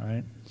y'all. All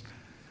right?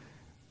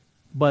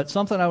 But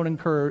something I would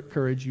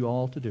encourage you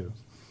all to do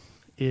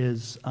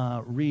is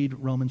read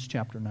Romans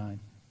chapter 9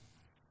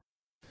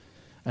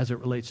 as it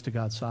relates to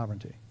God's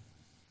sovereignty.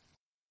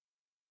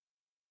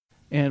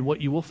 And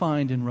what you will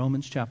find in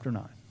Romans chapter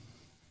 9,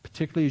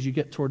 particularly as you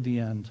get toward the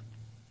end,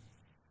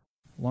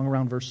 along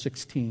around verse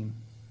 16,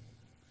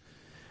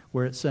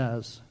 where it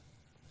says,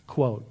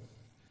 quote,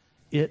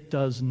 "It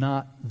does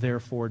not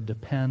therefore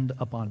depend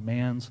upon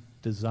man's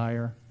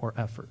desire or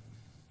effort,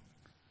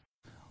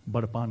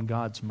 but upon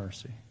God's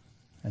mercy."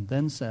 And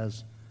then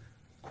says,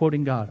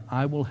 quoting God,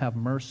 "I will have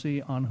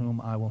mercy on whom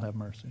I will have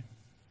mercy."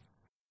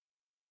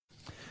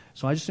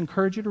 So I just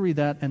encourage you to read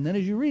that. And then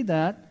as you read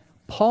that,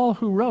 Paul,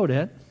 who wrote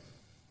it,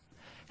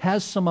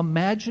 has some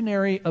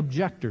imaginary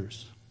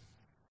objectors.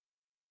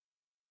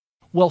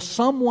 Well,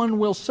 someone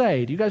will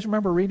say, do you guys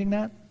remember reading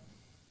that?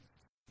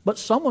 But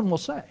someone will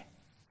say.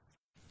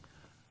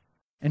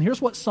 And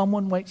here's what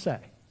someone might say.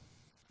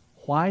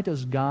 Why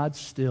does God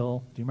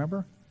still, do you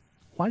remember?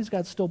 Why does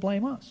God still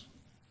blame us?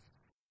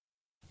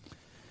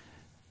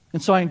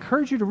 And so I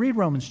encourage you to read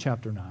Romans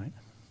chapter 9.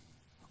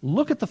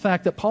 Look at the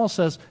fact that Paul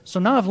says, so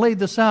now I've laid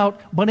this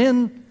out, but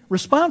in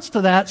response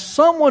to that,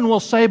 someone will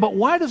say, but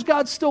why does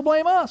God still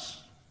blame us?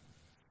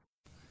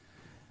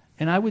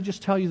 And I would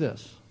just tell you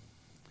this.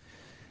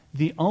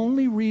 The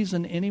only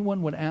reason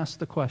anyone would ask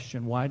the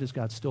question, why does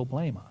God still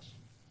blame us,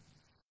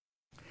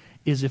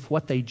 is if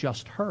what they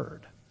just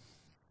heard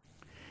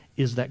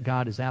is that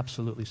God is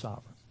absolutely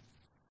sovereign.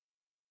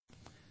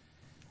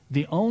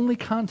 The only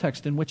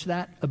context in which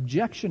that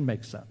objection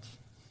makes sense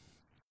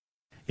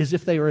is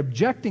if they are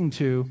objecting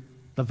to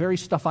the very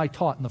stuff I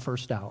taught in the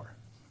first hour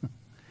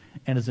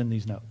and is in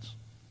these notes.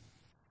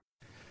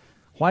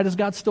 Why does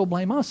God still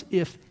blame us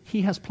if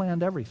he has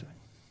planned everything?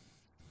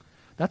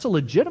 That's a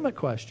legitimate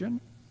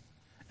question.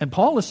 And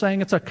Paul is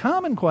saying it's a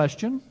common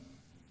question.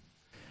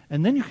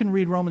 And then you can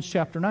read Romans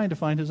chapter 9 to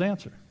find his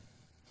answer.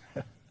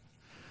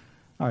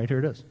 All right, here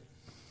it is.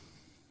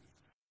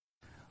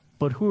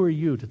 But who are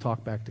you to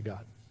talk back to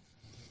God?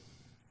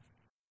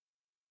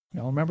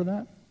 Y'all remember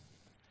that?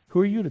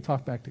 Who are you to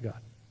talk back to God?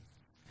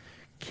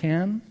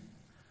 Can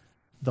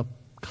the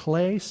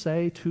clay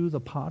say to the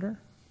potter,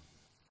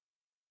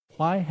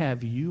 why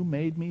have you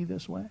made me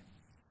this way?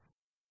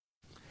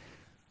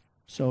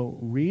 So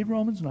read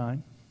Romans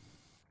 9,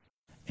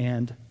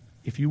 and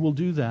if you will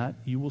do that,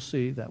 you will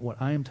see that what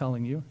I am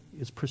telling you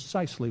is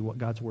precisely what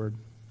God's Word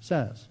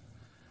says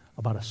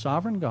about a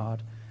sovereign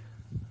God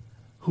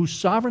whose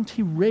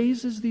sovereignty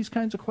raises these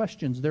kinds of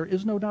questions. There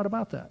is no doubt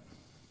about that.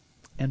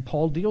 And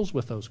Paul deals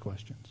with those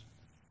questions.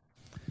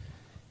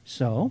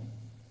 So,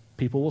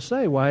 people will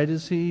say, why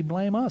does he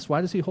blame us?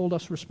 Why does he hold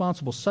us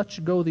responsible?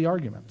 Such go the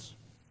arguments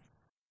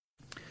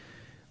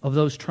of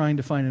those trying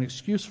to find an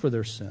excuse for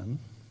their sin.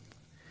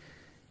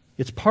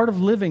 It's part of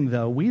living,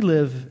 though. We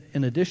live,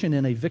 in addition,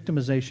 in a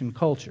victimization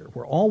culture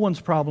where all one's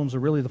problems are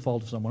really the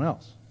fault of someone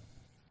else.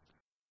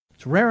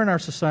 It's rare in our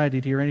society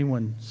to hear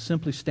anyone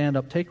simply stand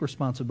up, take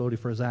responsibility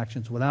for his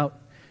actions without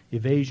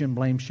evasion,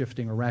 blame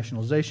shifting, or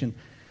rationalization.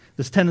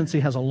 This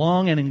tendency has a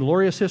long and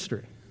inglorious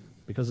history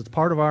because it's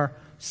part of our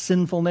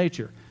sinful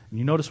nature. And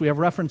you notice we have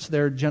reference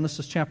there,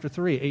 Genesis chapter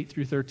 3, 8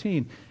 through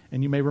 13.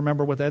 And you may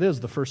remember what that is.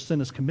 The first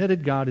sin is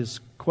committed. God is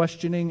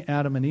questioning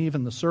Adam and Eve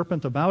and the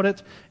serpent about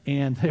it.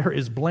 And there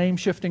is blame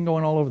shifting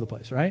going all over the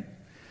place, right?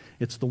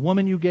 It's the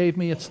woman you gave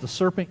me. It's the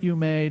serpent you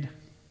made.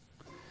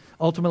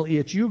 Ultimately,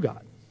 it's you,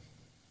 God.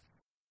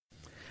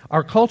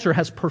 Our culture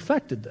has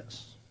perfected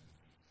this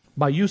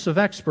by use of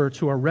experts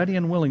who are ready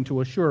and willing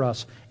to assure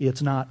us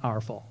it's not our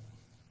fault.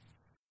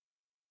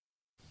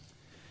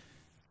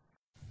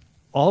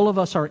 All of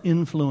us are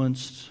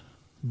influenced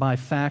by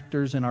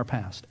factors in our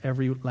past,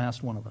 every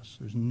last one of us.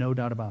 There's no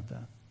doubt about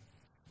that.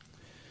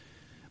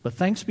 But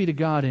thanks be to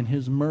God, in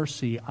His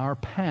mercy, our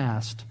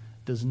past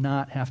does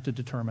not have to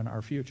determine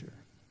our future.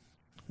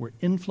 We're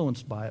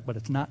influenced by it, but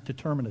it's not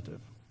determinative.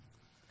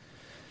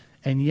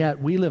 And yet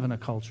we live in a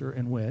culture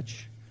in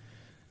which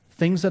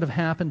things that have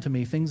happened to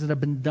me, things that have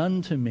been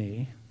done to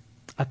me,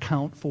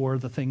 account for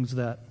the things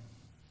that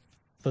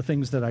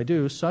I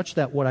do, such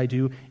that what I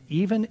do,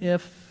 even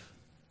if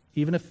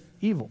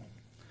evil,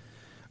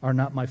 are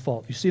not my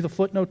fault. You see the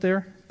footnote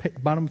there,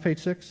 bottom of page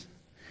 6?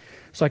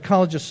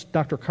 Psychologist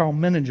Dr. Carl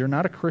Menninger,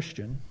 not a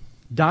Christian,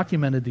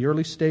 documented the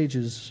early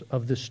stages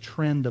of this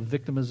trend of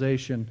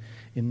victimization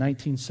in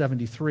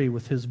 1973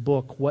 with his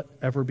book,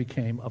 Whatever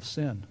Became of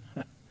Sin.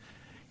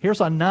 Here's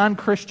a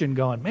non-Christian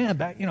going, man,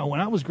 back, when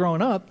I was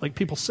growing up,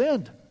 people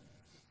sinned.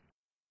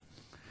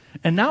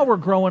 And now we're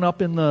growing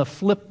up in the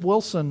Flip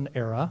Wilson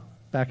era,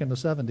 back in the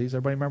 70s.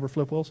 Everybody remember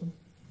Flip Wilson?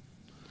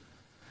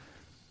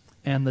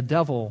 And the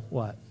devil,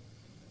 what?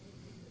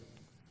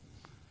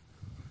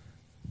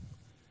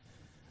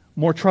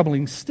 More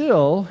troubling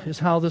still is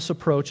how this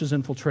approach has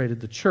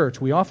infiltrated the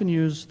church. We often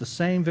use the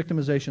same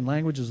victimization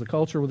language as the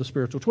culture with a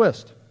spiritual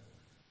twist.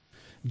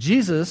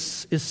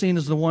 Jesus is seen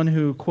as the one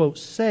who, quote,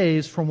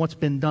 saves from what's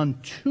been done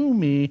to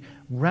me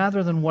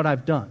rather than what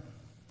I've done.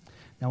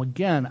 Now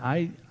again,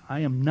 I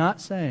am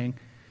not saying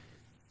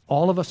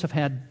all of us have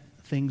had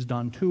things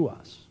done to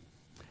us.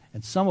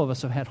 And some of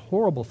us have had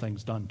horrible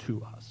things done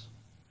to us.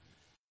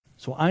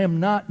 So I am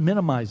not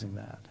minimizing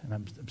that. And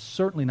I'm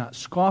certainly not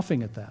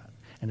scoffing at that.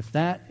 And if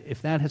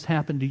that has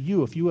happened to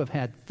you, if you have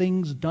had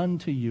things done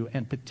to you,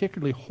 and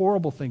particularly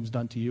horrible things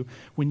done to you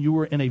when you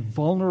were in a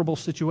vulnerable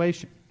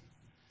situation,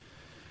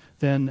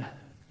 then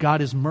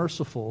God is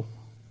merciful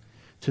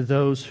to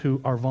those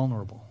who are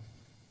vulnerable.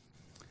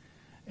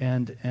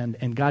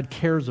 And God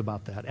cares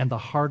about that. And the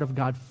heart of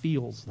God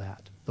feels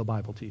that, the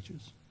Bible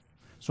teaches.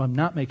 So I'm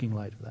not making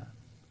light of that.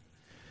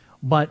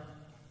 But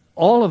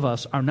all of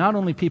us are not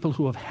only people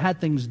who have had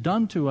things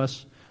done to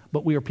us,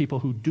 but we are people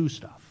who do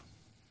stuff.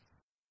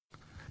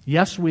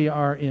 Yes, we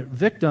are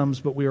victims,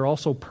 but we are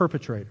also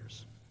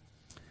perpetrators.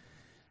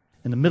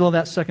 In the middle of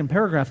that second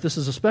paragraph, this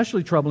is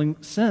especially troubling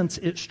since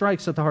it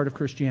strikes at the heart of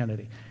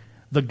Christianity.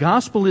 The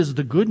gospel is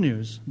the good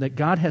news that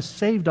God has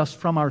saved us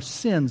from our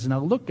sins. Now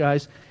look,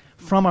 guys,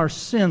 from our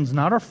sins,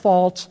 not our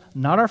faults,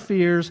 not our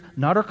fears,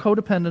 not our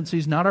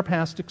codependencies, not our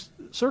past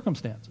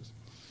circumstances.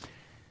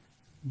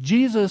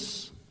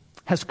 Jesus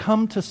has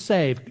come to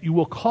save. You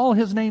will call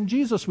His name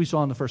Jesus, we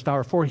saw in the first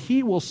hour, for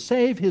He will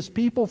save His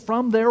people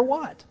from their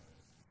what?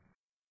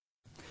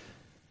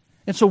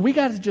 And so we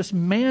got to just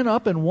man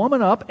up and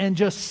woman up and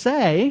just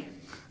say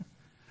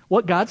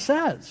what God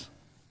says.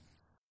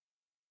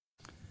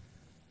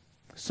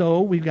 So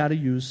we've got to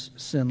use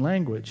sin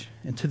language.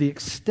 And to the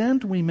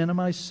extent we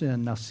minimize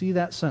sin, now see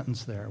that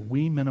sentence there,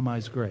 we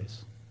minimize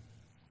grace.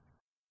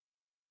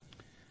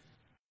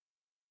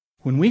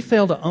 When we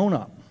fail to own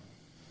up,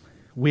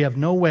 we have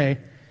no way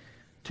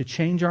to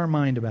change our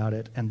mind about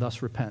it and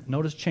thus repent.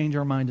 Notice change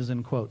our mind is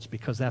in quotes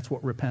because that's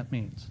what repent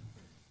means.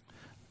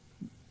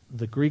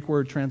 The Greek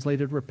word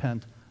translated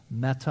repent,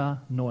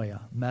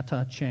 metanoia,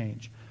 meta,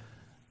 change.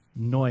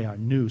 Noia,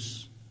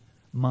 nous,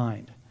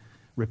 mind.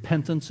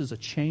 Repentance is a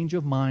change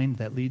of mind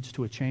that leads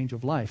to a change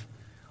of life.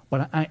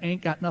 But I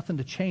ain't got nothing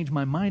to change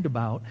my mind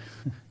about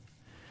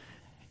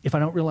if I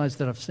don't realize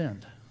that I've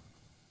sinned.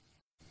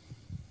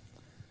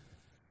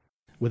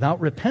 Without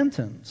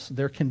repentance,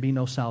 there can be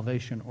no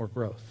salvation or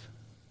growth.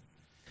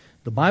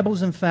 The Bible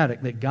is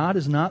emphatic that God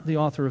is not the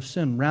author of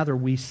sin. Rather,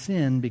 we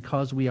sin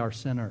because we are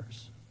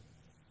sinners.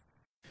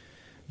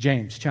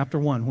 James chapter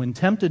 1, when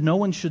tempted, no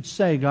one should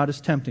say, God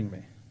is tempting me.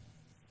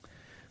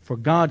 For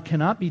God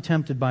cannot be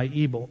tempted by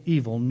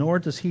evil, nor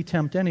does He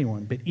tempt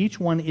anyone. But each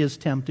one is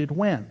tempted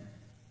when?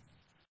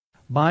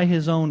 By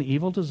his own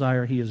evil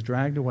desire he is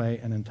dragged away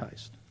and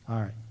enticed. All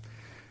right.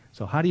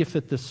 So how do you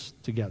fit this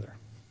together?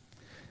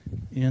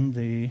 In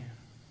the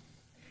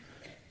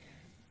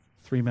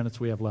 3 minutes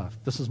we have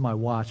left. This is my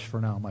watch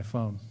for now, my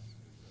phone.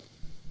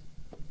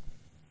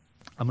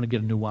 I'm going to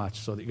get a new watch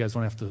so that you guys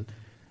don't have to...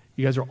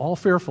 You guys are all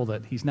fearful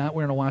that he's not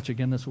wearing a watch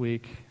again this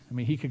week. I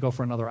mean, he could go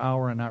for another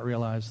hour and not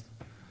realize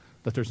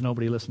that there's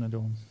nobody listening to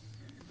him.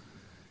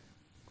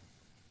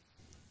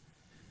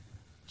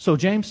 So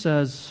James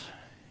says,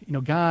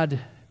 God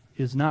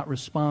is not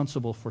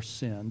responsible for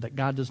sin, that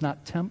God does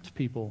not tempt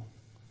people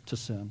to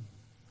sin.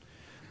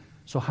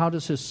 So how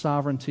does His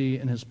sovereignty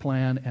and His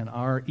plan and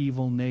our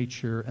evil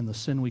nature and the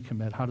sin we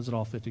commit, how does it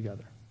all fit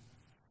together?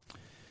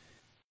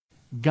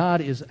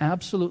 God is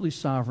absolutely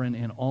sovereign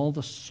in all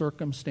the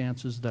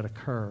circumstances that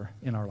occur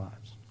in our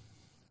lives.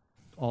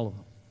 All of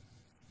them.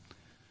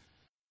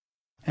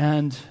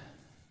 And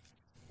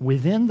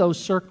within those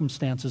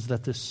circumstances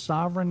that this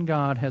sovereign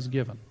God has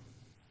given,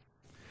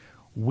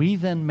 we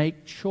then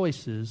make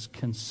choices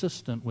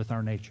consistent with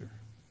our nature.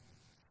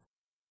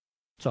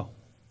 So,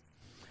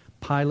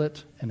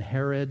 Pilate and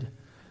Herod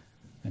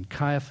and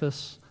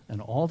Caiaphas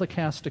and all the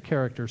cast of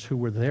characters who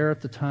were there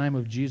at the time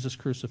of Jesus'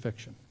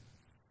 crucifixion,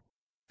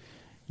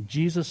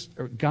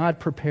 God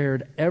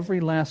prepared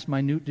every last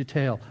minute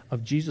detail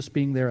of Jesus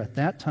being there at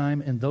that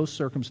time in those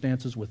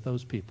circumstances with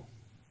those people.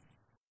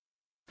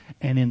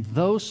 And in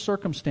those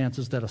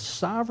circumstances that a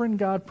sovereign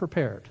God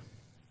prepared,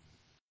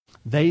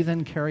 they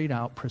then carried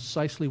out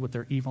precisely what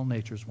their evil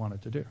natures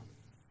wanted to do.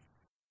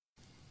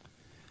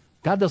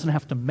 God doesn't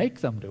have to make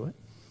them do it.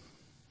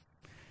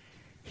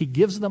 He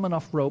gives them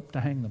enough rope to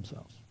hang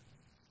themselves.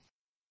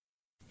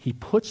 He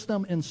puts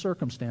them in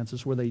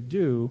circumstances where they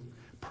do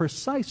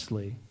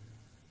precisely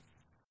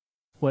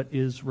what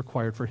is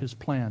required for His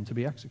plan to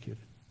be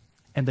executed.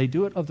 And they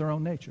do it of their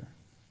own nature.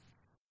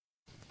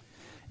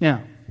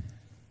 Now,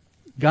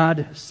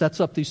 God sets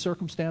up these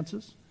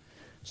circumstances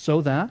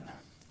so that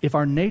if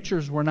our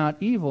natures were not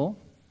evil,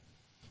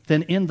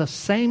 then in the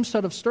same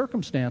set of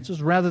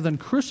circumstances, rather than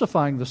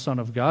crucifying the Son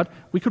of God,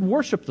 we could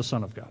worship the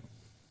Son of God.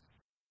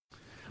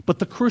 But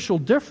the crucial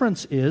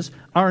difference is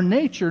our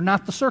nature,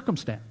 not the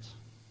circumstance.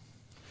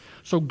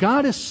 So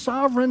God is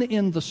sovereign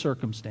in the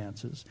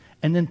circumstances,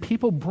 and then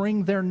people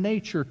bring their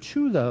nature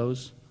to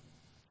those,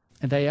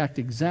 and they act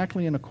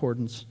exactly in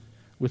accordance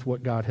with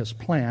what God has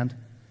planned,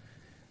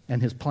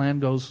 and His plan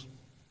goes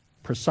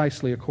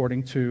precisely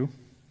according to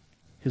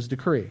His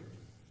decree.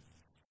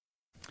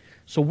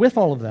 So with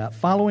all of that,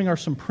 following are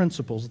some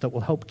principles that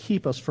will help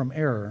keep us from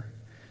error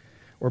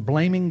or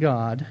blaming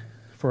God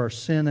for our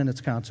sin and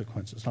its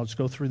consequences. I'll just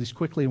go through these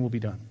quickly and we'll be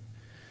done.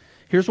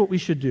 Here's what we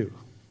should do.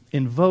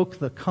 Invoke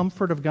the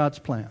comfort of God's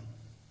plan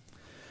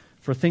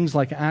for things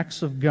like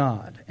acts of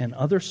God and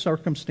other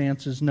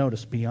circumstances,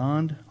 notice,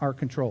 beyond our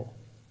control.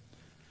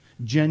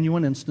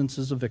 Genuine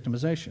instances of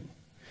victimization.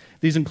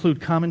 These include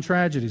common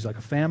tragedies like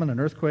a famine, an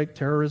earthquake,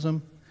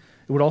 terrorism.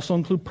 It would also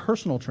include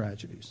personal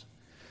tragedies.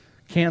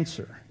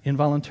 Cancer,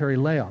 involuntary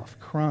layoff,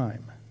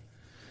 crime,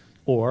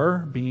 or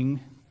being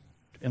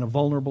in a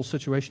vulnerable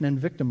situation and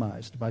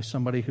victimized by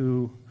somebody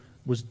who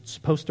was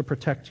supposed to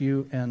protect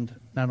you and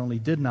not only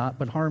did not,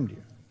 but harmed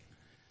you.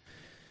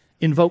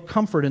 Invoke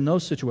comfort in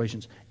those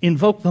situations.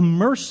 Invoke the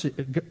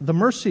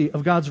mercy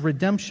of God's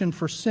redemption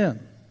for sin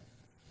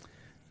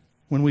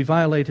when we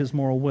violate His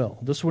moral will.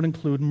 This would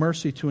include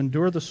mercy to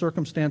endure the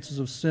circumstances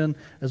of sin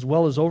as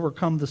well as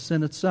overcome the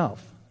sin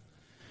itself.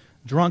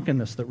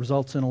 Drunkenness that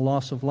results in a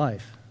loss of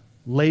life.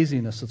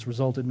 Laziness that's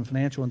resulted in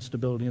financial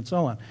instability and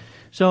so on.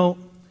 So,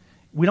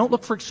 we don't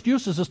look for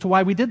excuses as to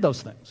why we did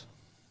those things.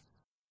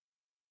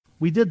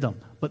 We did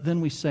them, but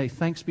then we say,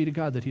 thanks be to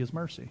God that He is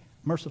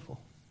merciful.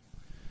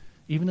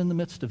 Even in the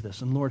midst of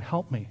this, and Lord,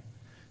 help me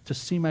to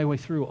see my way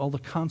through all the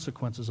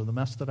consequences of the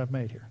mess that I've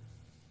made here.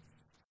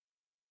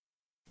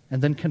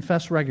 And then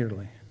confess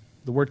regularly.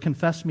 The word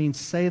confess means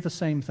say the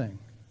same thing.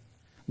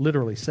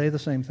 Literally, say the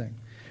same thing.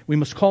 We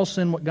must call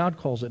sin what God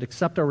calls it,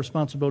 accept our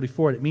responsibility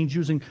for it. It means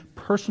using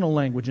personal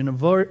language and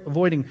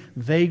avoiding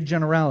vague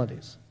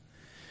generalities.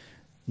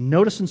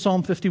 Notice in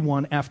Psalm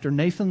 51, after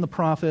Nathan the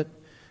prophet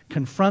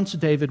confronts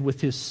David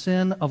with his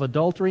sin of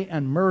adultery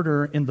and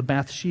murder in the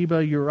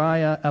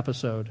Bathsheba-Uriah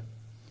episode,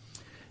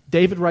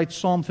 David writes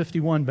Psalm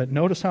 51, but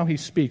notice how he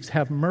speaks.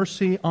 Have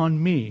mercy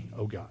on me,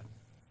 O God.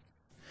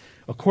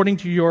 According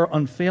to your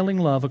unfailing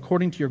love,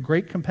 according to your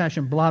great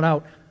compassion, blot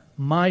out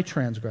my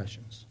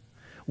transgressions.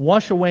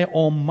 Wash away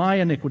all my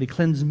iniquity.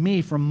 Cleanse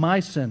me from my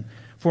sin.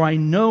 For I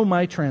know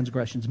my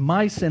transgressions.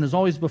 My sin is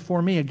always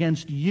before me.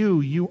 Against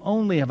you, you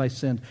only have I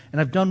sinned, and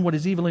I've done what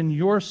is evil in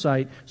your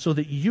sight, so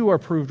that you are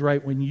proved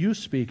right when you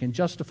speak and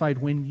justified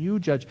when you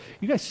judge.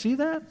 You guys see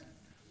that?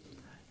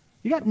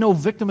 You got no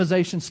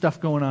victimization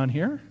stuff going on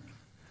here.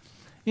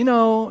 You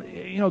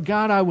know,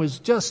 God, I was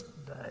just,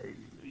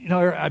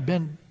 I've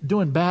been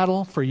doing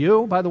battle for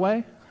you, by the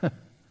way. And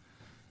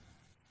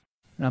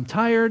I'm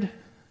tired.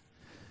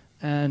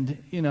 And,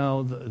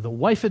 the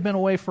wife had been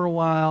away for a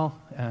while,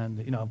 and,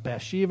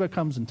 Bathsheba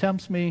comes and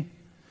tempts me,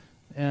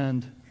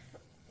 and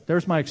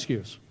there's my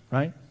excuse,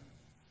 right?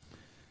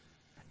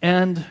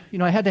 And,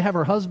 I had to have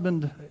her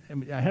husband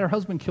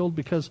killed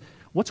because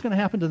what's going to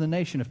happen to the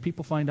nation if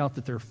people find out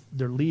that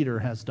their leader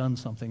has done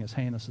something as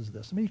heinous as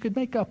this? I mean, you could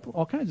make up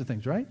all kinds of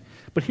things, right?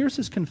 But here's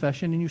his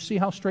confession, and you see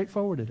how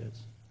straightforward it is.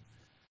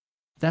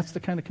 That's the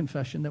kind of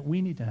confession that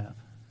we need to have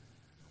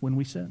when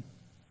we sin.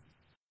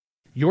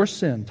 Your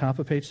sin, top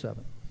of page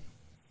 7,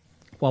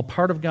 while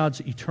part of God's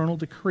eternal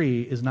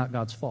decree, is not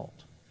God's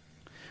fault.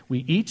 We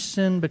each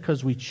sin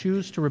because we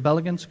choose to rebel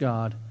against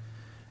God,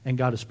 and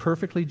God is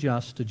perfectly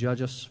just to judge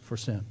us for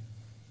sin.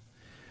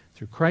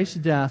 Through Christ's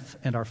death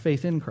and our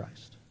faith in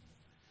Christ,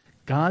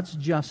 God's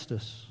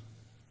justice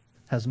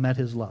has met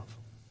His love.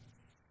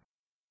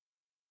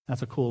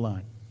 That's a cool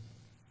line.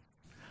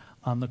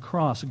 On the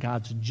cross,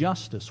 God's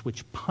justice,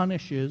 which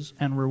punishes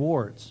and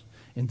rewards,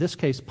 in this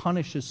case,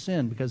 punishes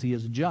sin because He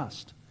is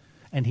just,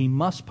 and He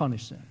must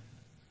punish sin.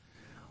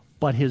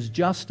 but his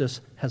justice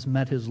has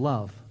met his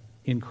love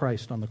in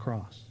Christ on the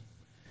cross,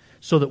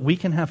 so that we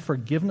can have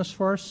forgiveness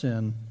for our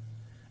sin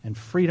and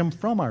freedom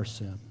from our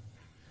sin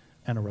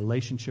and a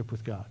relationship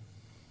with God.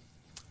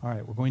 All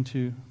right, we're going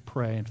to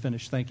pray and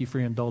finish. Thank you for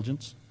your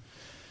indulgence.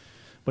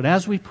 But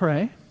as we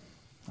pray,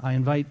 I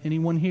invite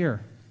anyone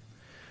here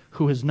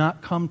who has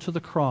not come to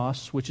the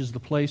cross, which is the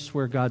place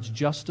where God's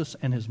justice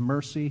and his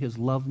mercy, his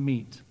love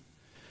meet.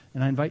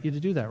 And I invite you to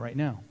do that right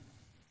now.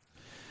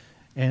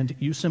 And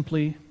you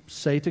simply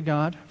say to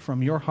God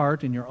from your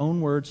heart in your own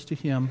words to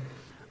him,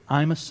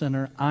 I'm a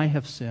sinner, I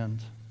have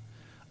sinned.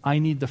 I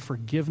need the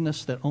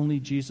forgiveness that only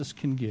Jesus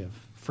can give.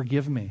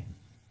 Forgive me.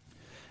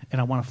 And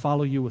I want to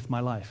follow you with my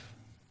life.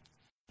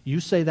 You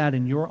say that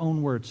in your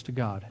own words to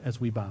God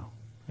as we bow,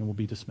 and we'll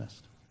be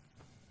dismissed.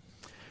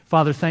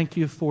 Father, thank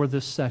you for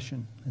this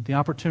session and the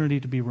opportunity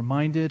to be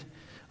reminded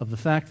of the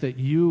fact that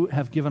you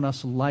have given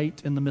us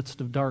light in the midst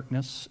of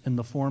darkness in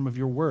the form of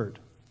your word,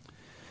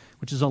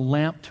 which is a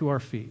lamp to our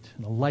feet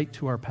and a light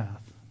to our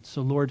path.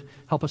 So, Lord,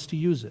 help us to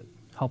use it.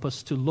 Help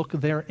us to look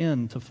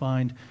therein to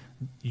find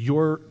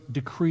your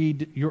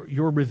decreed,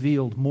 your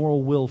revealed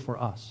moral will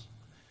for us.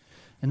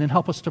 And then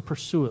help us to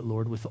pursue it,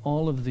 Lord, with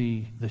all of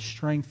the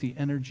strength, the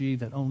energy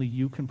that only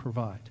you can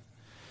provide.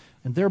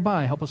 And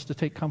thereby help us to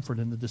take comfort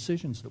in the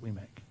decisions that we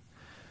make.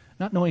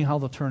 Not knowing how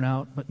they'll turn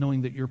out, but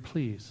knowing that you're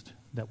pleased,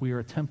 that we are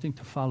attempting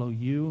to follow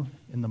you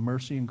in the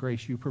mercy and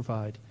grace you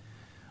provide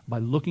by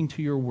looking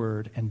to your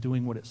word and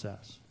doing what it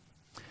says.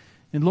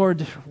 And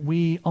Lord,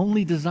 we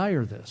only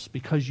desire this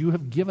because you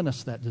have given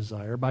us that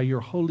desire by your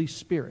Holy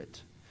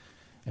Spirit.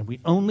 And we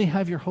only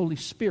have your Holy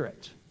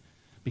Spirit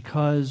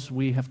because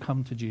we have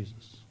come to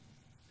Jesus.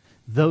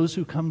 Those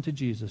who come to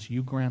Jesus,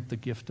 you grant the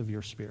gift of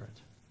your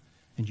Spirit.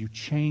 And you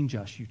change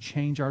us, you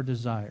change our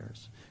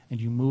desires, and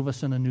you move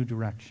us in a new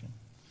direction.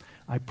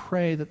 I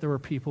pray that there are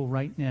people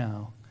right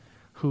now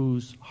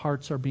whose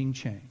hearts are being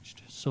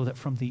changed so that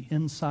from the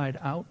inside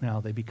out now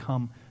they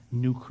become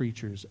new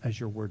creatures, as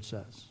your word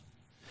says.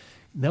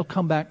 They'll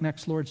come back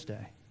next Lord's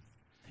Day,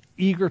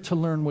 eager to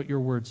learn what your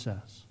word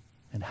says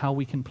and how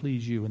we can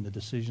please you in the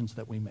decisions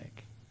that we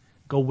make.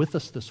 Go with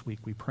us this week,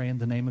 we pray in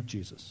the name of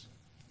Jesus.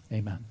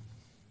 Amen.